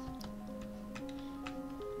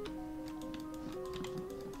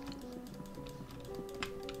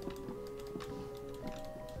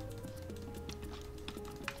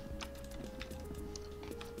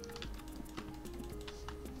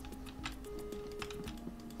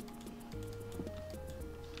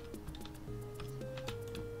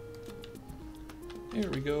 Here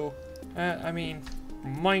we go. I mean,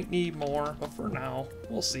 might need more, but for now,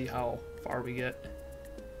 we'll see how far we get.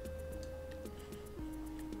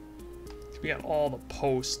 We got all the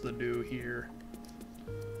posts to do here.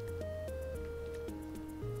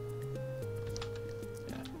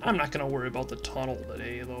 Yeah, I'm not gonna worry about the tunnel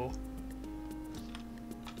today, though.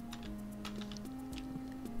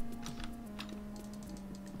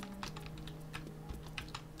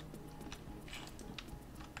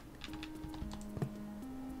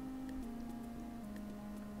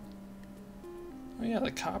 Oh yeah,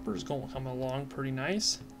 the copper's going to come along pretty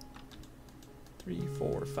nice. 3,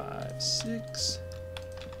 4, 5, 6.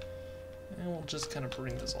 And we'll just kind of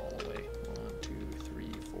bring this all the way. 1, 2, 3,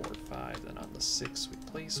 4, 5. Then on the 6 we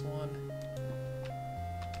place one.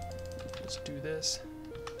 Just do this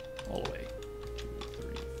all the way. 2,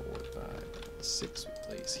 3, 4, 5. And on the 6 we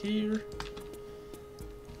place here.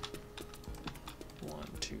 1,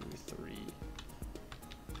 2, 3.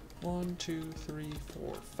 1, 2, 3,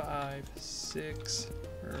 4, 5, 6,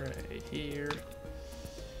 right here.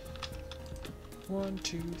 1,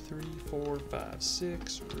 2, 3, 4, 5,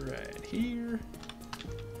 6, right here.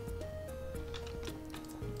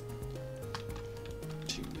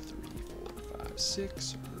 2, 3, 4, 5,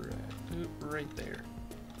 6, right there.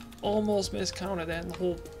 Almost miscounted that, and the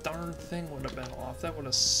whole darn thing would have been off. That would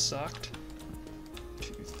have sucked.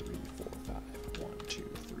 2, 3, 4, 5. 1, 2,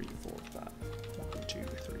 3, 4, 5. 1, 2,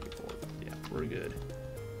 3, 4, 5. Yeah, we're good.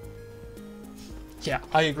 Yeah,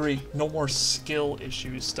 I agree. No more skill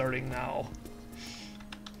issues starting now.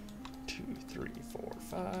 2, 3, 4,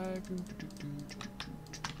 5.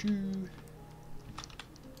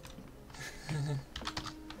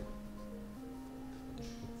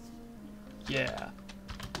 Yeah.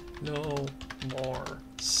 No more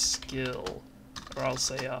skill. Or I'll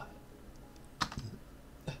say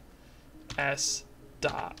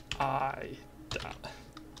S.I.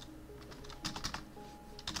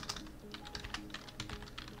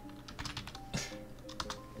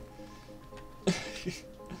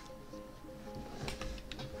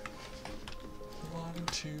 1,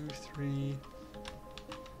 2, 3.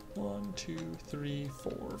 1, 2, 3,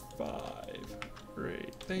 4, 5.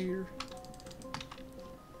 Right there.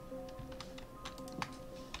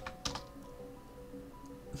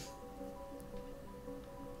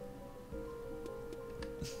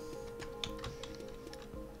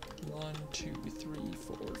 One, 2, 3,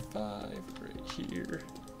 4, 5. Right here.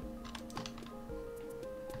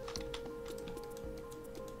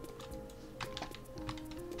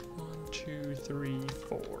 One, 2, 3,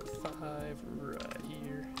 4, 5. Right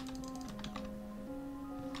here.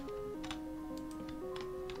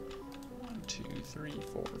 1, 2, 3,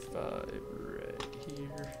 4, 5. Right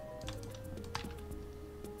here.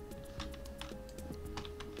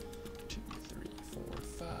 2, 3, 4,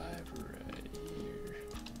 5. Right here.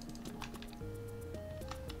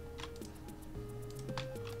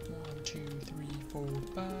 1, 2, 3, 4,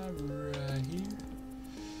 5. Right here.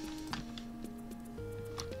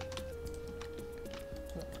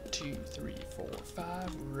 1, 2, 3, 4,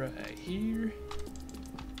 5. Right here.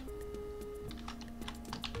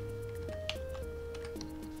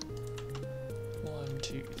 1,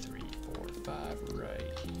 2, 3, 4, 5.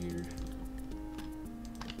 Right here.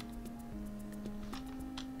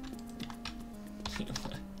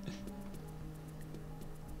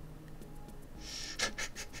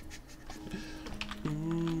 Ooh.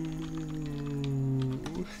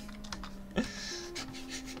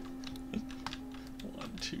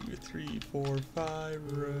 1, 2, 3, 4,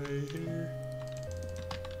 5. Right here.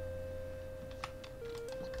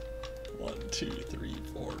 1, 2, 3,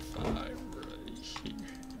 4, 5. Right here.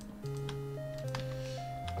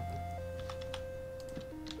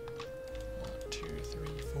 1, 2, 3,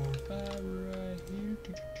 4, 5. Right here.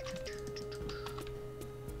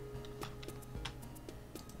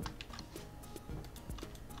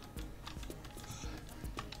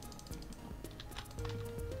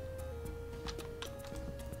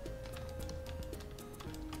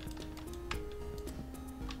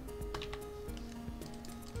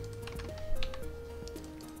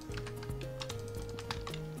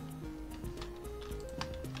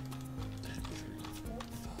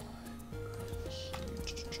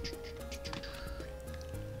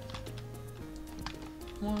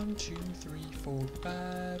 1, 2, 3, 4,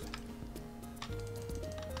 5.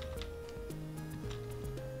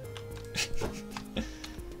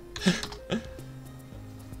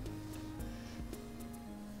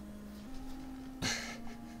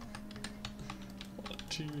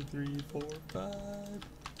 Two, three, four, five.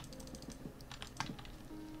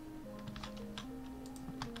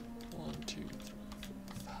 1, 2, 3, 4,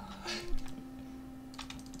 5.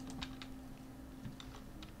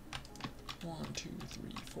 1, 2, 3,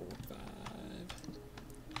 4, 5.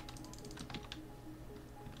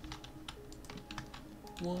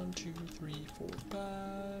 1, 2, 3, 4,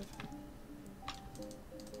 5.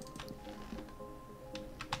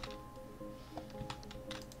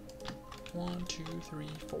 1, 2, 3,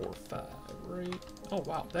 4, 5, right? Oh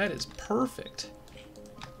wow, that is perfect.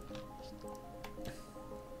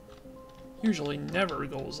 Usually never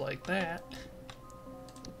goes like that.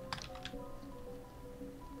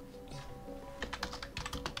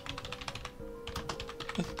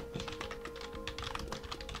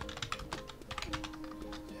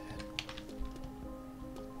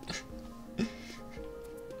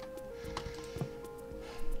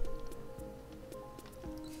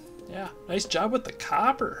 Yeah, nice job with the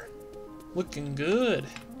copper. Looking good.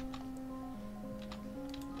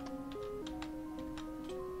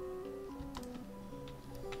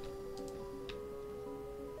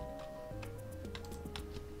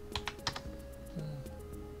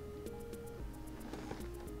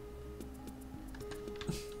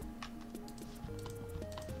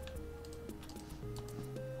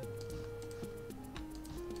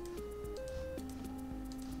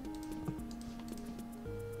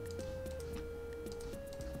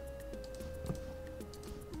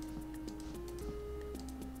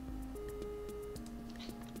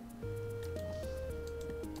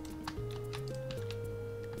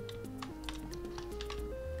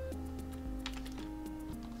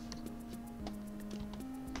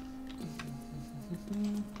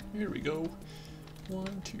 Here we go.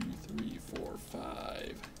 1, 2, 3, 4,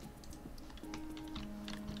 5.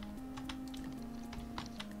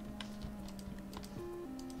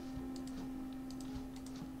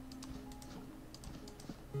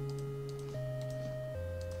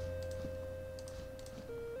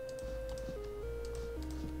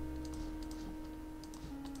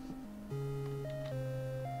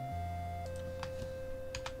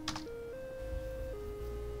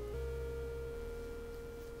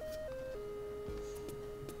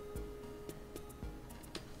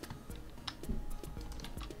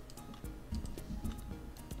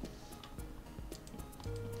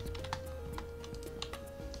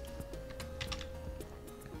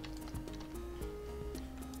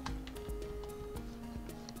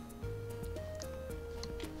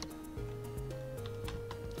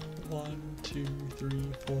 One, 2, 3,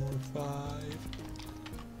 4, 5.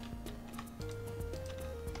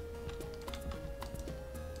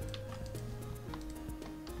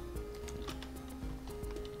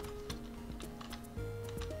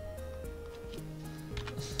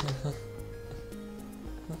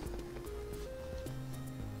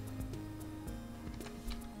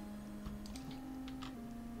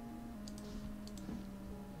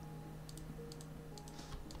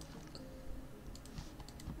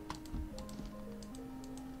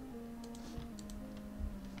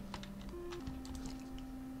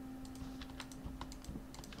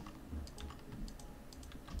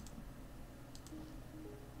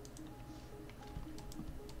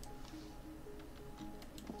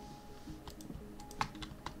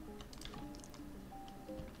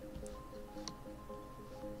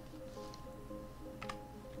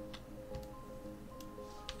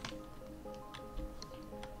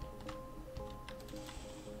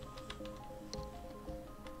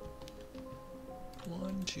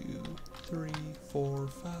 One, 2, 3, 4,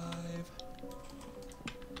 5.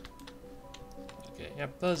 Okay,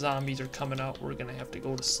 yep, the zombies are coming out. We're gonna have to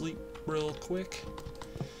go to sleep real quick.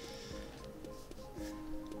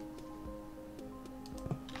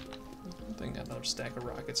 I think another stack of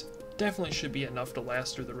rockets. Definitely should be enough to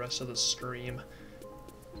last through the rest of the stream.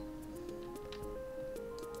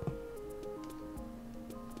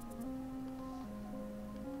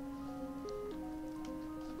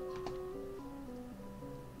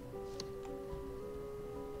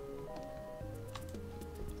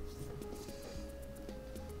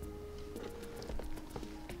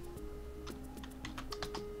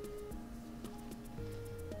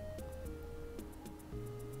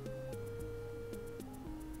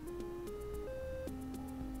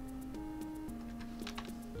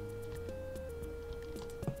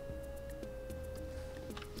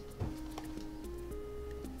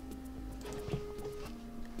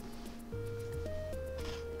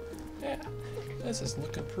 This is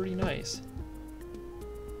looking pretty nice.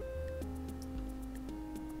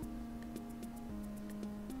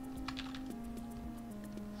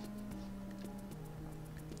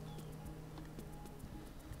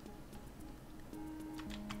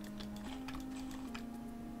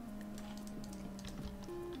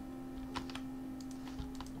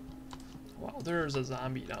 Wow, there's a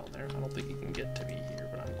zombie down there. I don't think he can get to me here,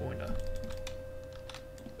 but I'm going to...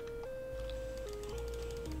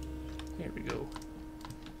 Here we go.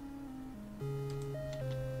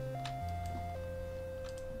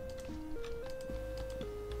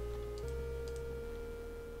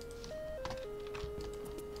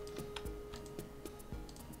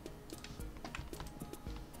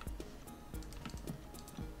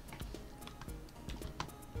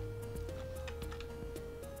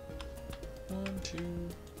 One, two,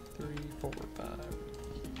 three, four, five.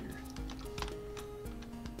 Here.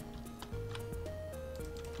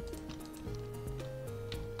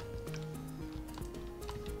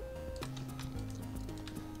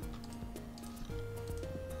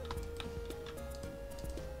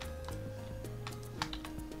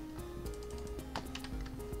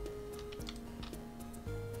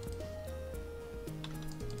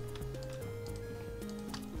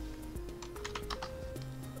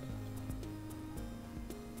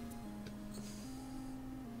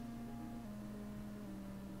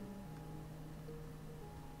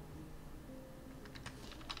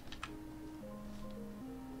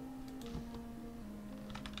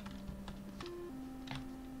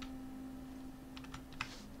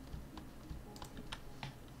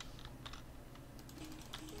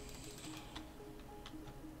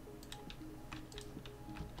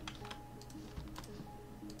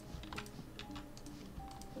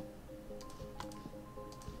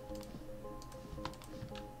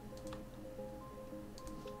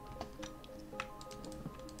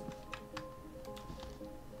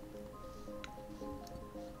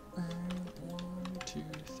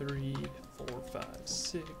 3, 4, 5,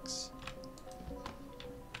 6.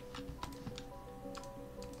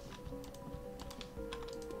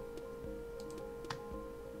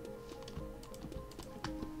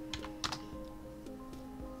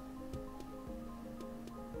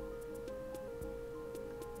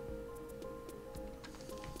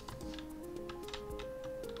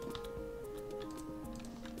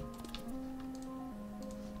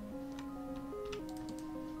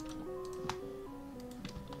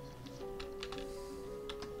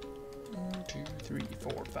 Two, 3,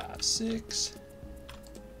 4, 5, 6.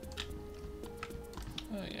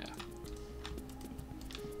 Oh yeah.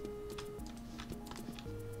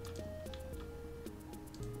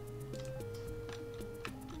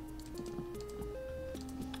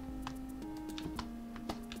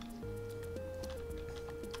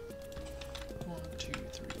 One, two,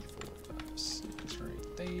 3, 4, 5, 6,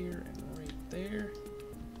 right there and right there.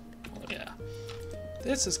 Oh yeah.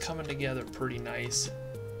 This is coming together pretty nice.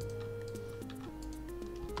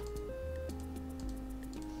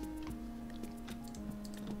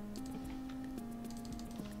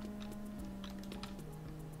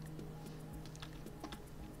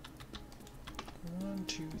 One,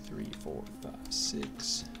 two, 3, 4, 5,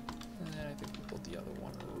 6, and then I think we built the other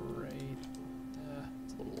one right.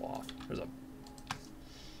 It's a little off.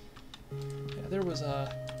 There was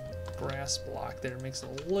a grass block there. Makes it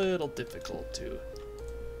a little difficult too.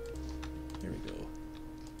 Here we go.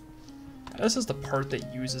 This is the part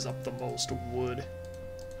that uses up the most wood.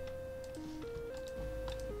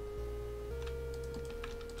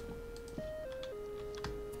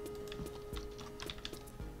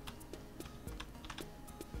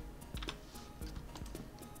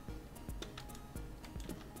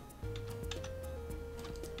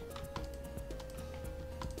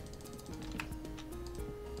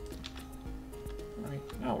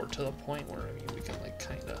 Now we're to the point where, I mean, we can like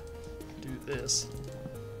kind of do this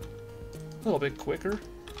a little bit quicker.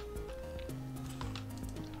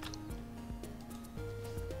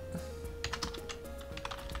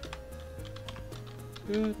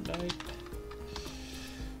 Good night.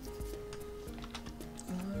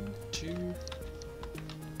 1, 2,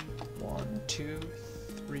 1, 2,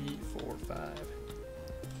 3, 4, 5.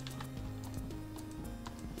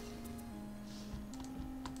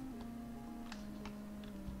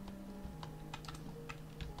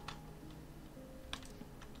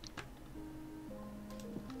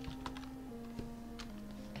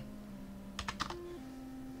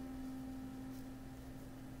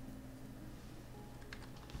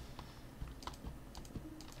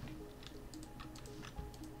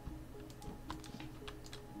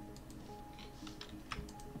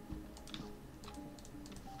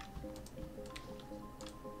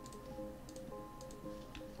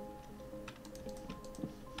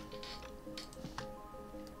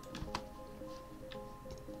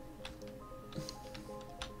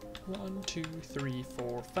 1, 2, 3,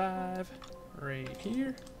 4, 5, right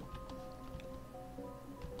here.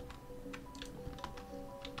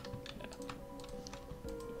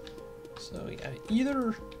 So yeah,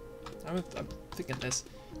 either, I'm thinking this,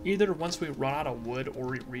 either once we run out of wood or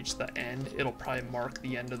we reach the end, it'll probably mark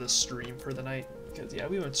the end of the stream for the night. Because yeah,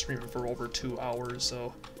 we've been streaming for over 2 hours,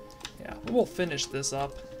 so yeah, we'll finish this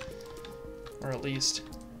up. Or at least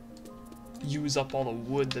use up all the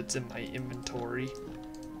wood that's in my inventory.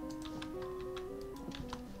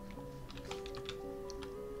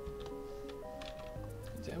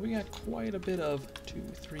 Yeah, we got quite a bit of 2,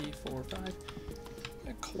 3, 4, 5.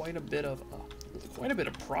 Got quite a bit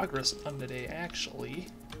of progress on today, actually.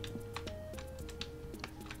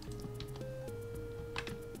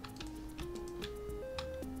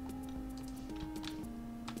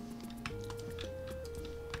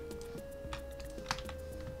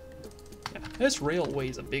 Yeah, this railway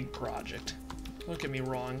is a big project. Don't get me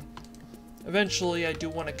wrong. Eventually, I do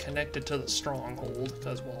want to connect it to the stronghold,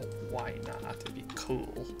 because, well, why not? It'd be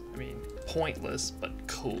cool. I mean, pointless, but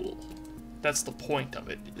cool. That's the point of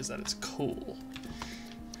it, is that it's cool.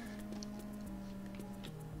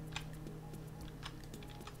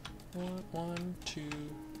 One, 2,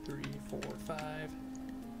 3, 4, 5,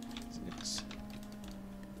 6.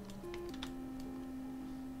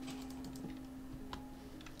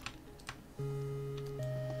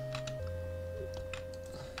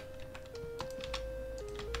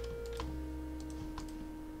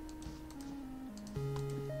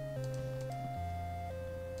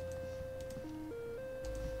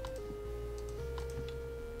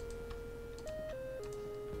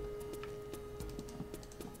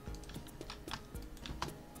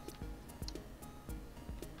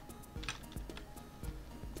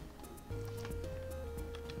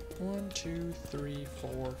 One, 2, 3,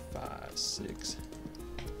 4, 5, 6.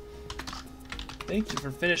 Thank you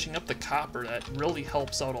for finishing up the copper. That really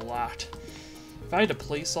helps out a lot. If I had to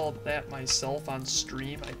place all that myself on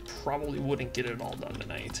stream, I probably wouldn't get it all done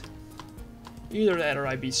tonight. Either that or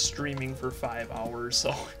I'd be streaming for 5 hours,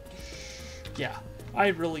 so yeah, I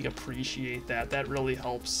really appreciate that. That really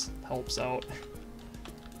helps out.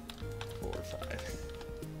 4, 5.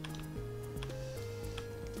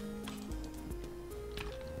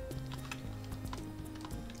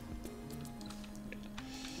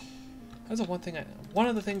 That's the one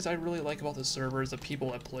of the things I really like about the server is the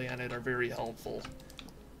people that play on it are very helpful.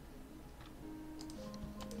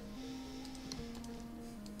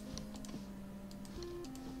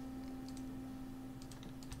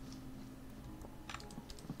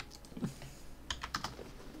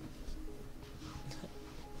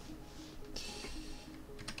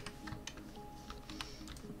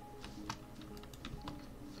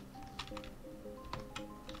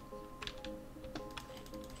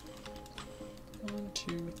 One,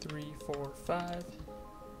 2, 3, 4, 5.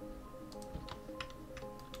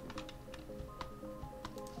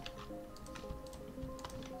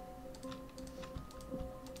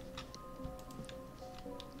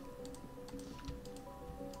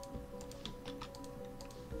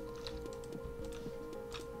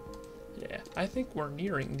 Yeah, I think we're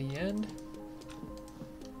nearing the end.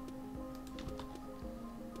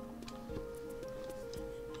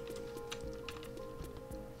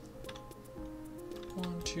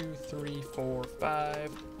 One, 2, 3, 4,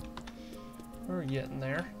 5. We're getting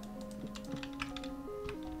there.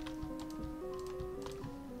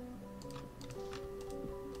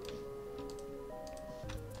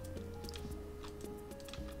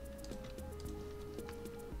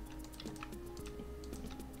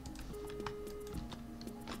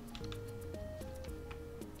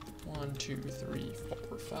 One, 2, 3,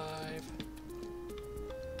 4, 5.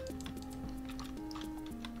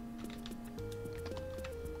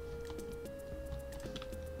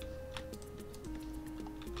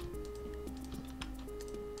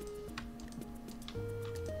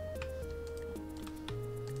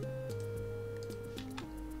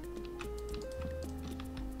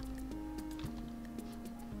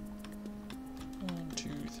 One, 2,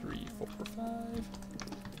 3, 4, 5.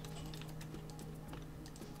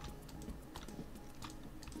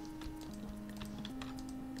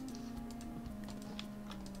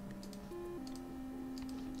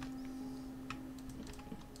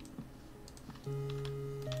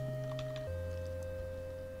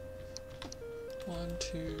 One,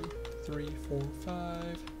 2, 3, 4,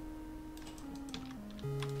 5.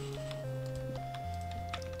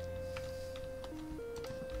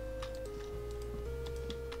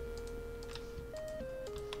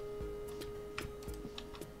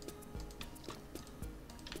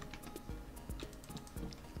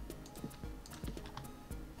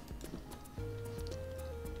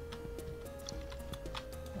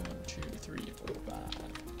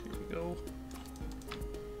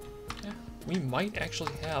 we might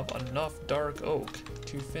actually have enough dark oak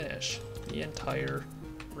to finish the entire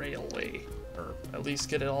railway, or at least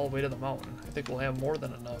get it all the way to the mountain. I think we'll have more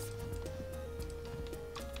than enough.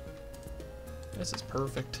 This is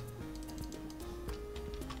perfect.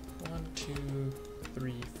 1, 2,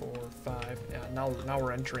 3, 4, 5. Yeah, now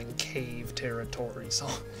we're entering cave territory, so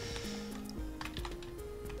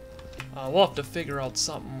we'll have to figure out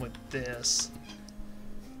something with this.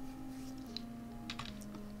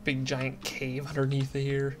 Big giant cave underneath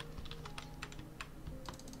here.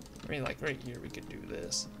 I mean, like right here we could do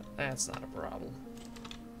this. That's not a problem.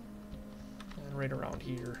 And right around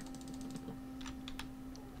here.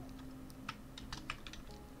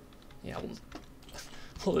 Yeah,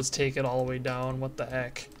 we'll just take it all the way down. What the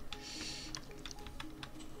heck?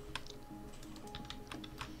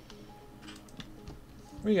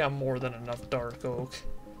 We got more than enough dark oak.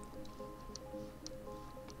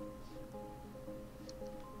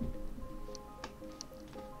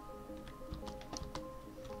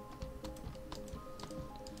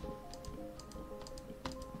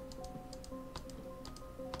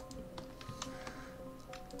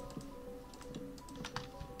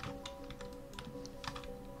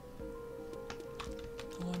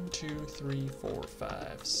 One, 2, 3, 4,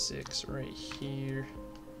 5, 6 right here.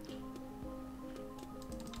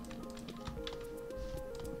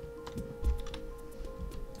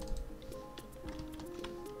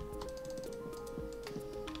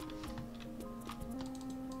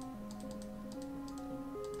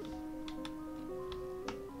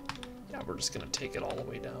 Yeah, we're just gonna take it all the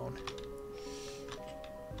way down.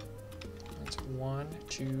 That's 1,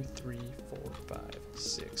 2, 3, 4, 5,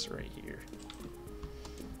 6 right here.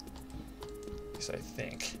 I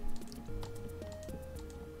think.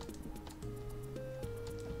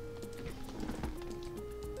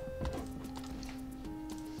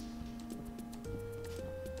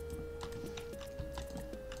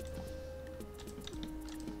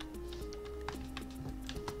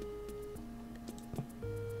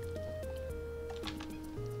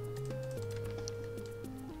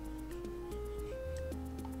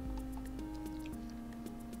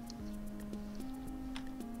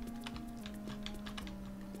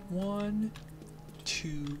 One,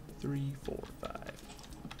 2, 3, 4, 5. I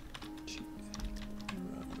think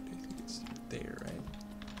it's there, right?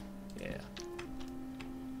 Yeah.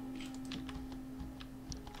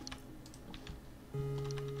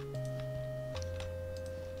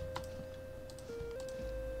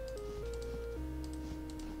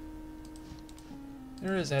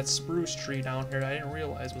 There is that spruce tree down here that I didn't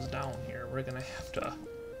realize was down here. We're gonna have to...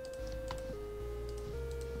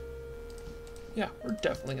 Yeah, we're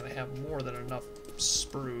definitely gonna have more than enough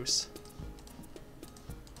spruce.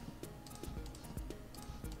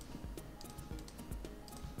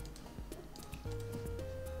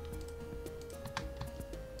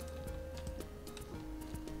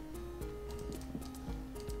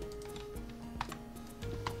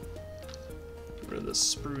 Get rid of this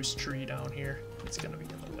spruce tree down here. It's gonna be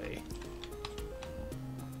in the way.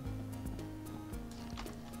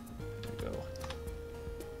 There we go.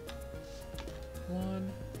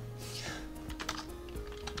 1.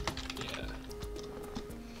 Yeah.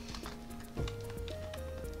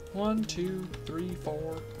 1, 2, 3,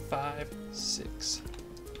 4, 5, 6.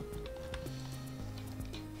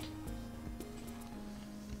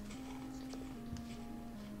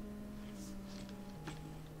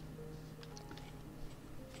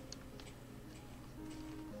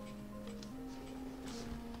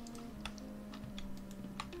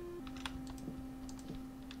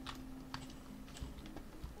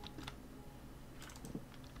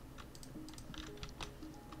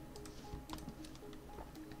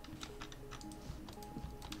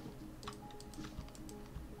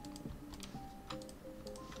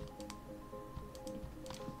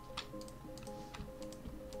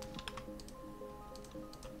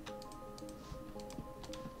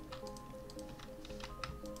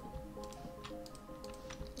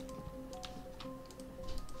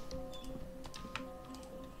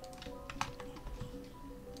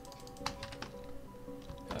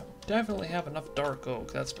 Definitely have enough dark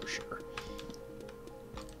oak, that's for sure.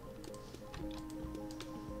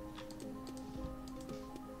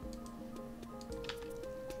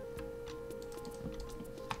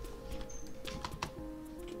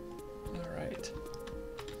 Alright.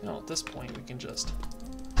 Now at this point we can just...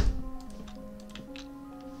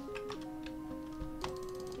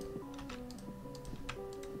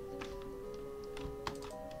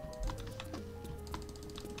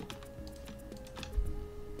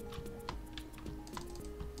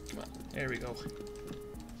 There we go.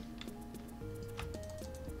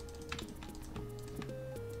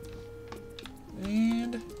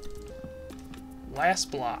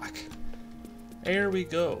 last block. There we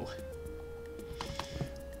go.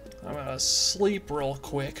 I'm gonna sleep real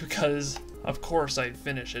quick because, of course, I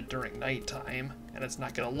finish it during nighttime, and it's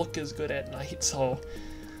not gonna look as good at night, so...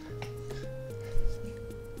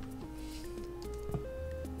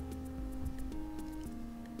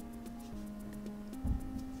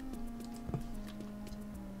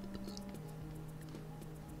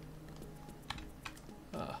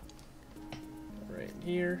 right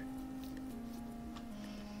here.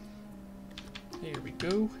 Here we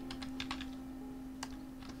go.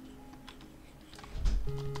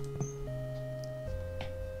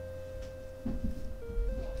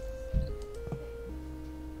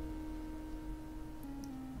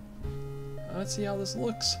 Let's see how this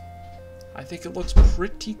looks. I think it looks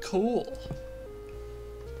pretty cool.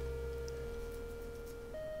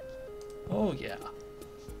 Oh yeah.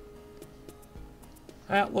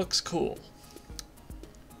 That looks cool.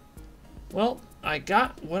 Well, I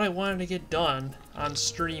got what I wanted to get done on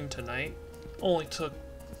stream tonight. Only took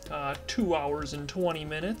 2 hours and 20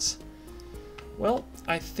 minutes. Well,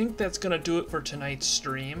 I think that's gonna do it for tonight's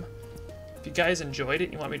stream. If you guys enjoyed it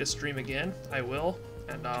and you want me to stream again, I will.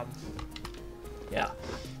 And yeah,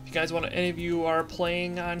 if you guys want to, any of you are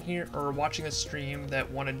playing on here or watching the stream that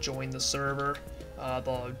want to join the server,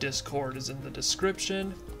 the Discord is in the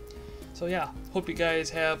description. So yeah, hope you guys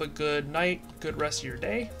have a good night, good rest of your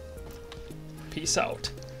day. Peace out.